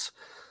what.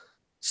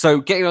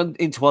 So getting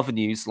into other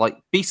news, like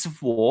Beasts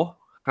of War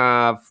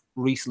have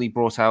recently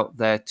brought out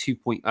their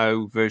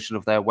 2.0 version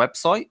of their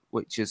website,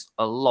 which is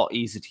a lot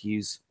easier to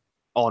use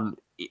on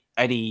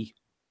any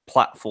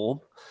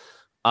platform.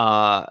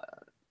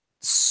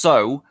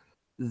 So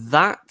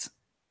that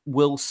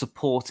will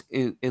support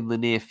in the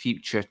near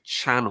future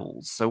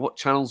channels. So what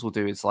channels will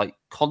do is, like,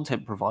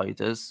 content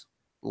providers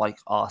like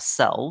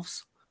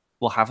ourselves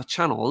will have a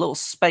channel, a little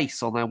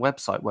space on their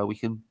website where we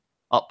can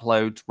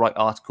upload, write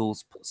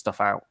articles, put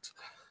stuff out.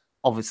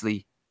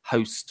 Obviously,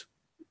 host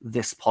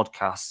this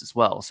podcast as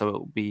well, so it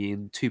will be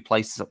in 2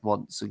 places at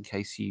once in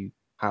case you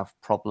have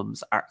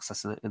problems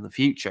accessing it in the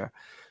future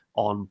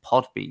on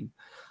Podbean.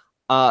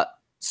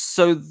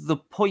 So the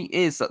point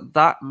is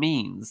that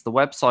means the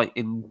website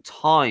in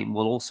time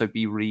will also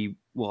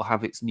will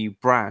have its new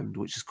brand,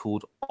 which is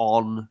called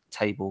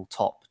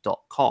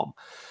ontabletop.com.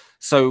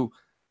 So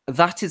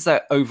that is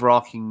their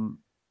overarching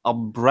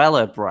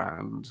umbrella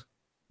brand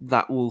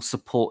that will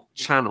support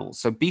channels.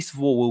 So Beast of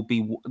War will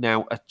be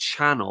now a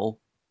channel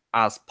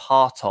as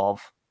part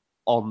of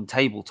On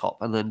Tabletop,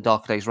 and then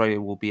Darker Days Radio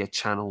will be a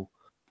channel,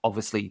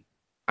 obviously,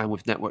 and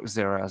with Network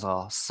Zero as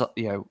our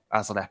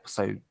as an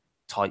episode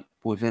type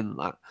within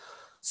that.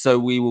 So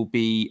we will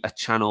be a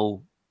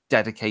channel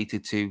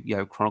dedicated to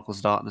Chronicles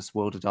of Darkness,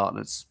 World of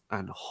Darkness,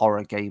 and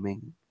horror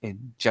gaming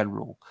in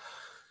general.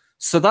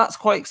 So that's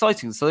quite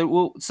exciting.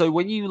 So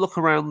when you look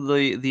around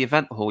the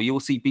event hall, you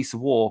will see Beast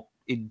of War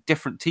in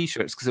different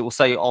T-shirts because it will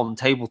say On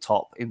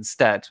Tabletop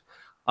instead.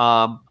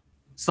 So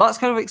that's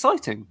kind of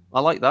exciting. I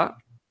like that.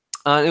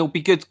 It'll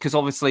be good because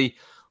obviously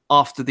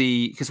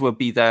because we'll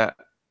be there,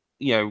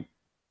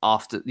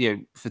 after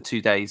for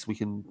 2 days we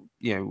can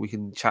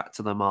chat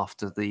to them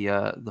after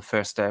the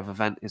first day of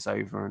event is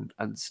over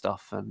and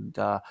stuff. And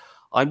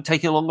I'm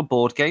taking along a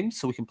board game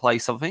so we can play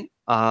something.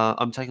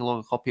 I'm taking along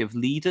a copy of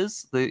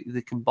Leaders,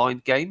 the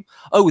combined game.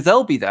 Oh,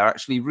 they'll be there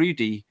actually.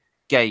 Rudy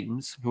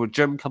Games, who are a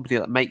German company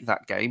that make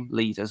that game,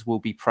 Leaders, will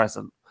be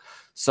present.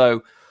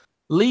 So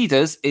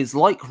Leaders is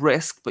like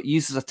Risk, but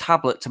uses a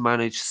tablet to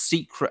manage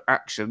secret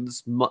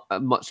actions,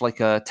 much like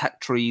tech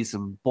trees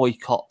and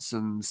boycotts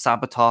and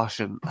sabotage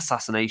and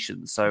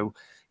assassination. So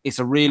it's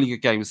a really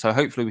good game. So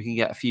hopefully we can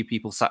get a few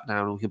people sat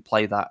down and we can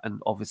play that and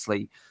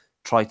obviously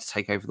try to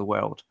take over the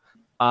world.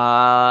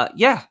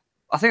 Yeah,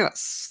 I think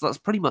that's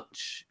pretty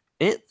much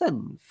it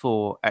then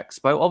for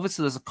Expo.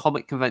 Obviously there's a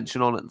comic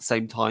convention on at the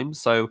same time,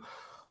 so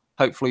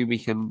hopefully we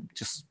can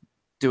just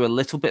do a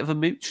little bit of a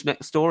mooch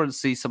next door and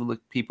see some of the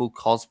people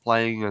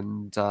cosplaying,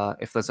 and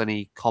if there's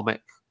any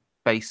comic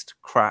based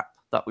crap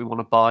that we want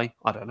to buy.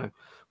 I don't know.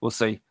 We'll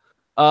see.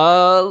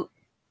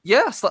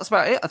 Yes, that's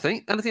about it, I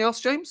think. Anything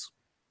else, James?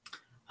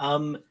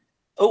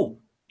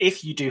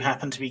 If you do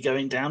happen to be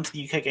going down to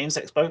the UK Games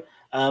Expo,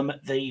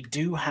 they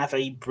do have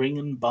a bring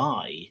and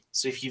buy.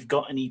 So if you've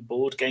got any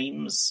board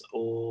games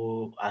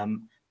or I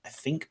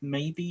think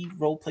maybe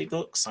roleplay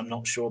books, I'm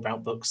not sure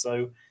about books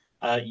though,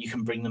 you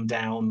can bring them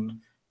down.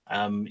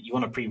 You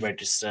want to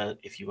pre-register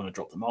if you want to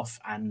drop them off,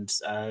 and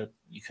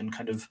you can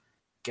kind of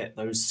get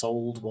those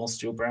sold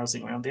whilst you're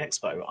browsing around the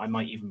expo. I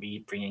might even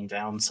be bringing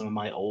down some of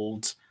my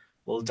old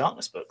World of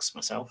Darkness books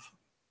myself.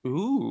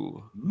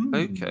 Ooh,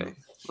 okay,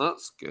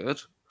 that's good.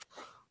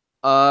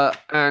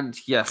 And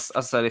yes,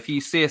 as I said, if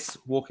you see us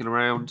walking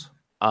around,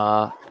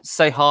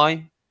 say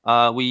hi.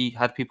 We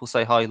had people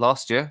say hi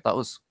last year. That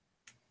was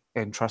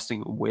an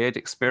interesting, weird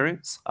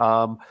experience.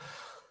 But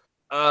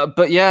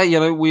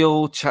yeah,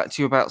 we'll chat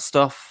to you about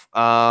stuff.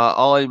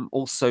 I'm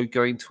also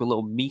going to a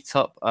little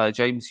meetup.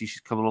 James, you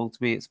should come along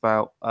to me. It's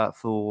about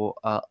for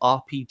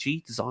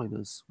RPG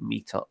designers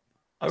meetup.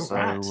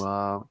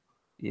 Right.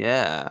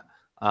 Yeah.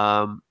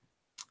 So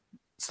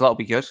that'll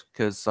be good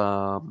because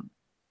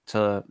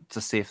to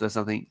see if there's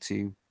something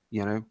to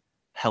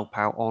help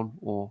out on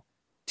or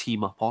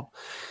team up on.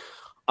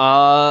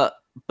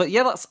 But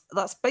yeah,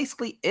 that's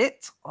basically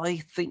it, I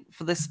think,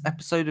 for this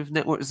episode of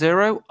Network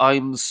Zero.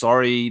 I'm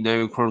sorry,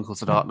 no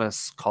Chronicles of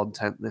Darkness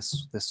content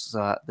this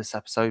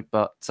episode,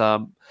 but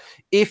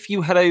if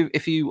you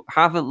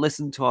haven't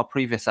listened to our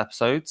previous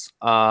episodes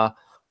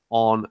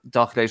on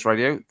Darker Days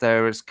Radio,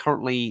 there is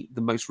currently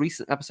the most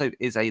recent episode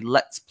is a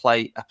Let's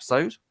Play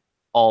episode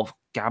of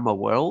Gamma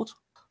World,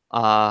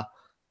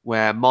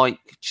 where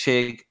Mike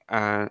Chig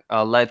are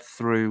led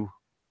through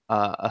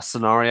a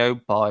scenario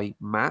by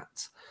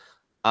Matt.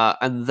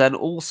 And then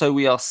also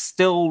we are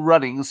still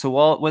running.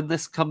 So when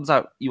this comes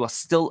out, you are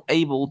still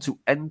able to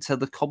enter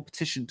the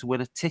competition to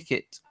win a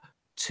ticket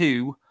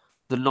to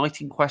the night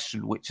in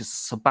question, which is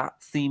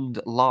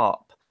Sabbat-themed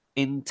LARP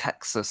in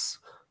Texas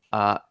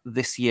later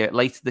this year.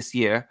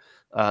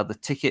 The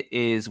ticket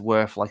is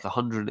worth like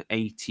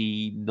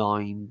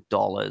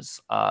 $189.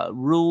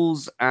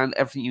 Rules and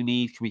everything you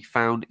need can be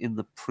found in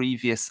the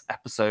previous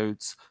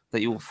episodes that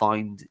you will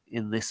find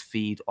in this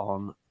feed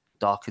on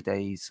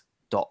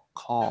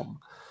darkerdays.com.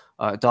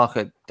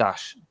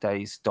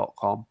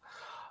 darker-days.com.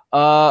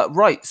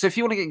 Right, so if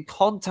you want to get in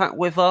contact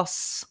with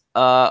us,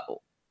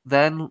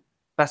 then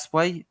best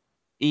way,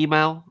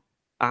 email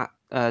at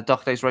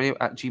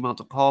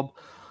darkerdaysradio@gmail.com,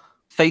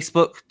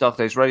 Facebook,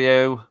 Darker Days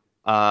Radio,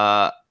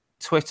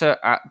 Twitter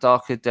at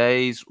Darker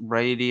Days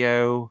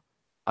Radio.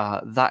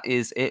 That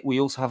is it. We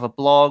also have a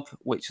blog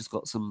which has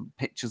got some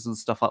pictures and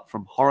stuff up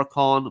from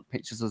HorrorCon,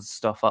 pictures and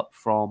stuff up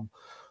from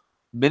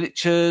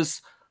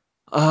miniatures.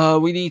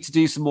 We need to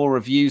do some more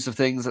reviews of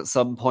things at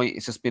some point.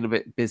 It's just been a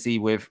bit busy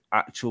with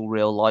actual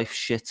real life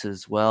shit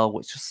as well,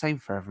 which is the same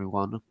for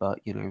everyone,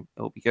 but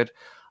it'll be good.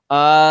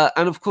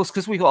 And of course,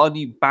 because we got our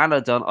new banner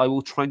done, I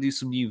will try and do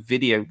some new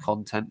video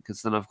content,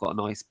 because then I've got a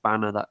nice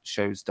banner that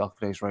shows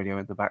Darker Days Radio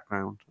in the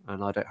background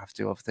and I don't have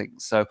to do other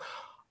things. So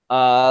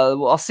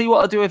I'll see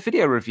what I'll do a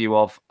video review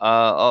of,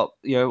 or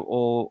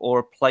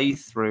a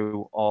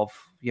playthrough of,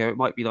 it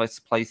might be nice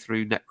to play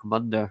through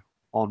Necromunda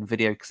on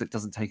video because it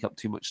doesn't take up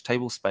too much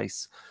table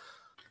space.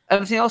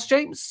 Anything else,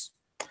 James?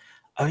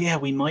 Oh yeah,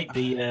 we might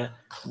be.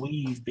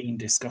 We've been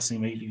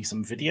discussing maybe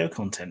some video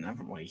content,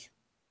 haven't we?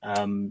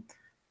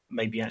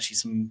 Maybe actually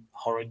some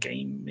horror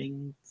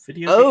gaming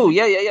video. Oh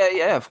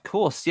yeah. Of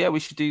course, yeah. We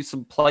should do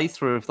some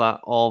playthrough of that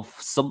of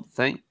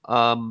something.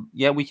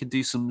 Yeah, we could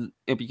do some.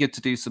 It'd be good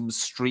to do some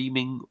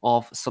streaming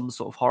of some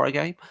sort of horror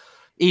game,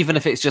 even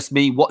if it's just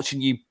me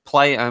watching you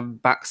play and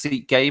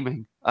backseat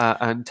gaming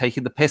and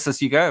taking the piss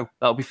as you go.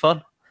 That'll be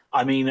fun.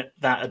 I mean,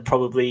 that'd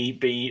probably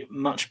be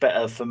much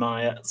better for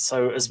my.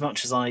 So, as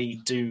much as I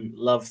do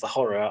love the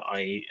horror,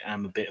 I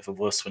am a bit of a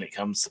wuss when it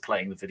comes to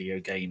playing the video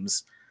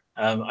games.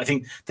 I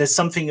think there's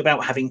something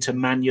about having to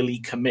manually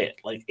commit.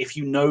 Like, if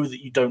you know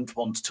that you don't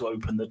want to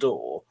open the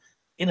door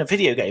in a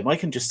video game, I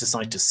can just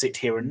decide to sit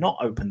here and not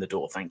open the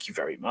door. Thank you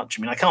very much.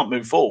 I mean, I can't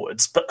move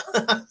forwards, but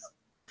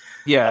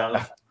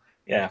Yeah.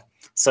 yeah.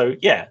 So,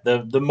 yeah,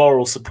 the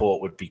moral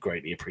support would be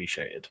greatly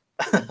appreciated.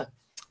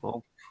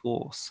 Of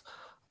course.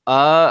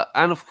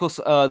 And of course,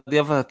 the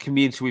other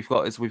community we've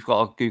got is we've got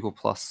our Google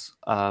Plus,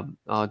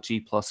 our G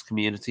Plus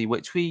community,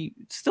 which we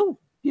still,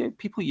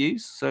 people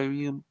use. So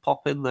you can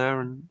pop in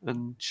there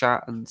and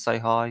chat and say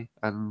hi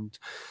and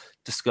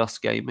discuss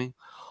gaming.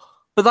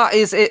 But that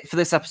is it for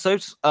this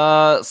episode.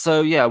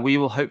 So yeah, we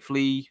will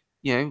hopefully,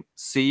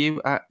 see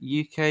you at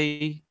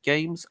UK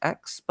Games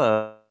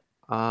Expo.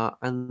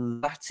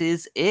 And that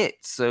is it.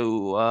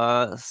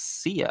 So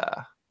see ya.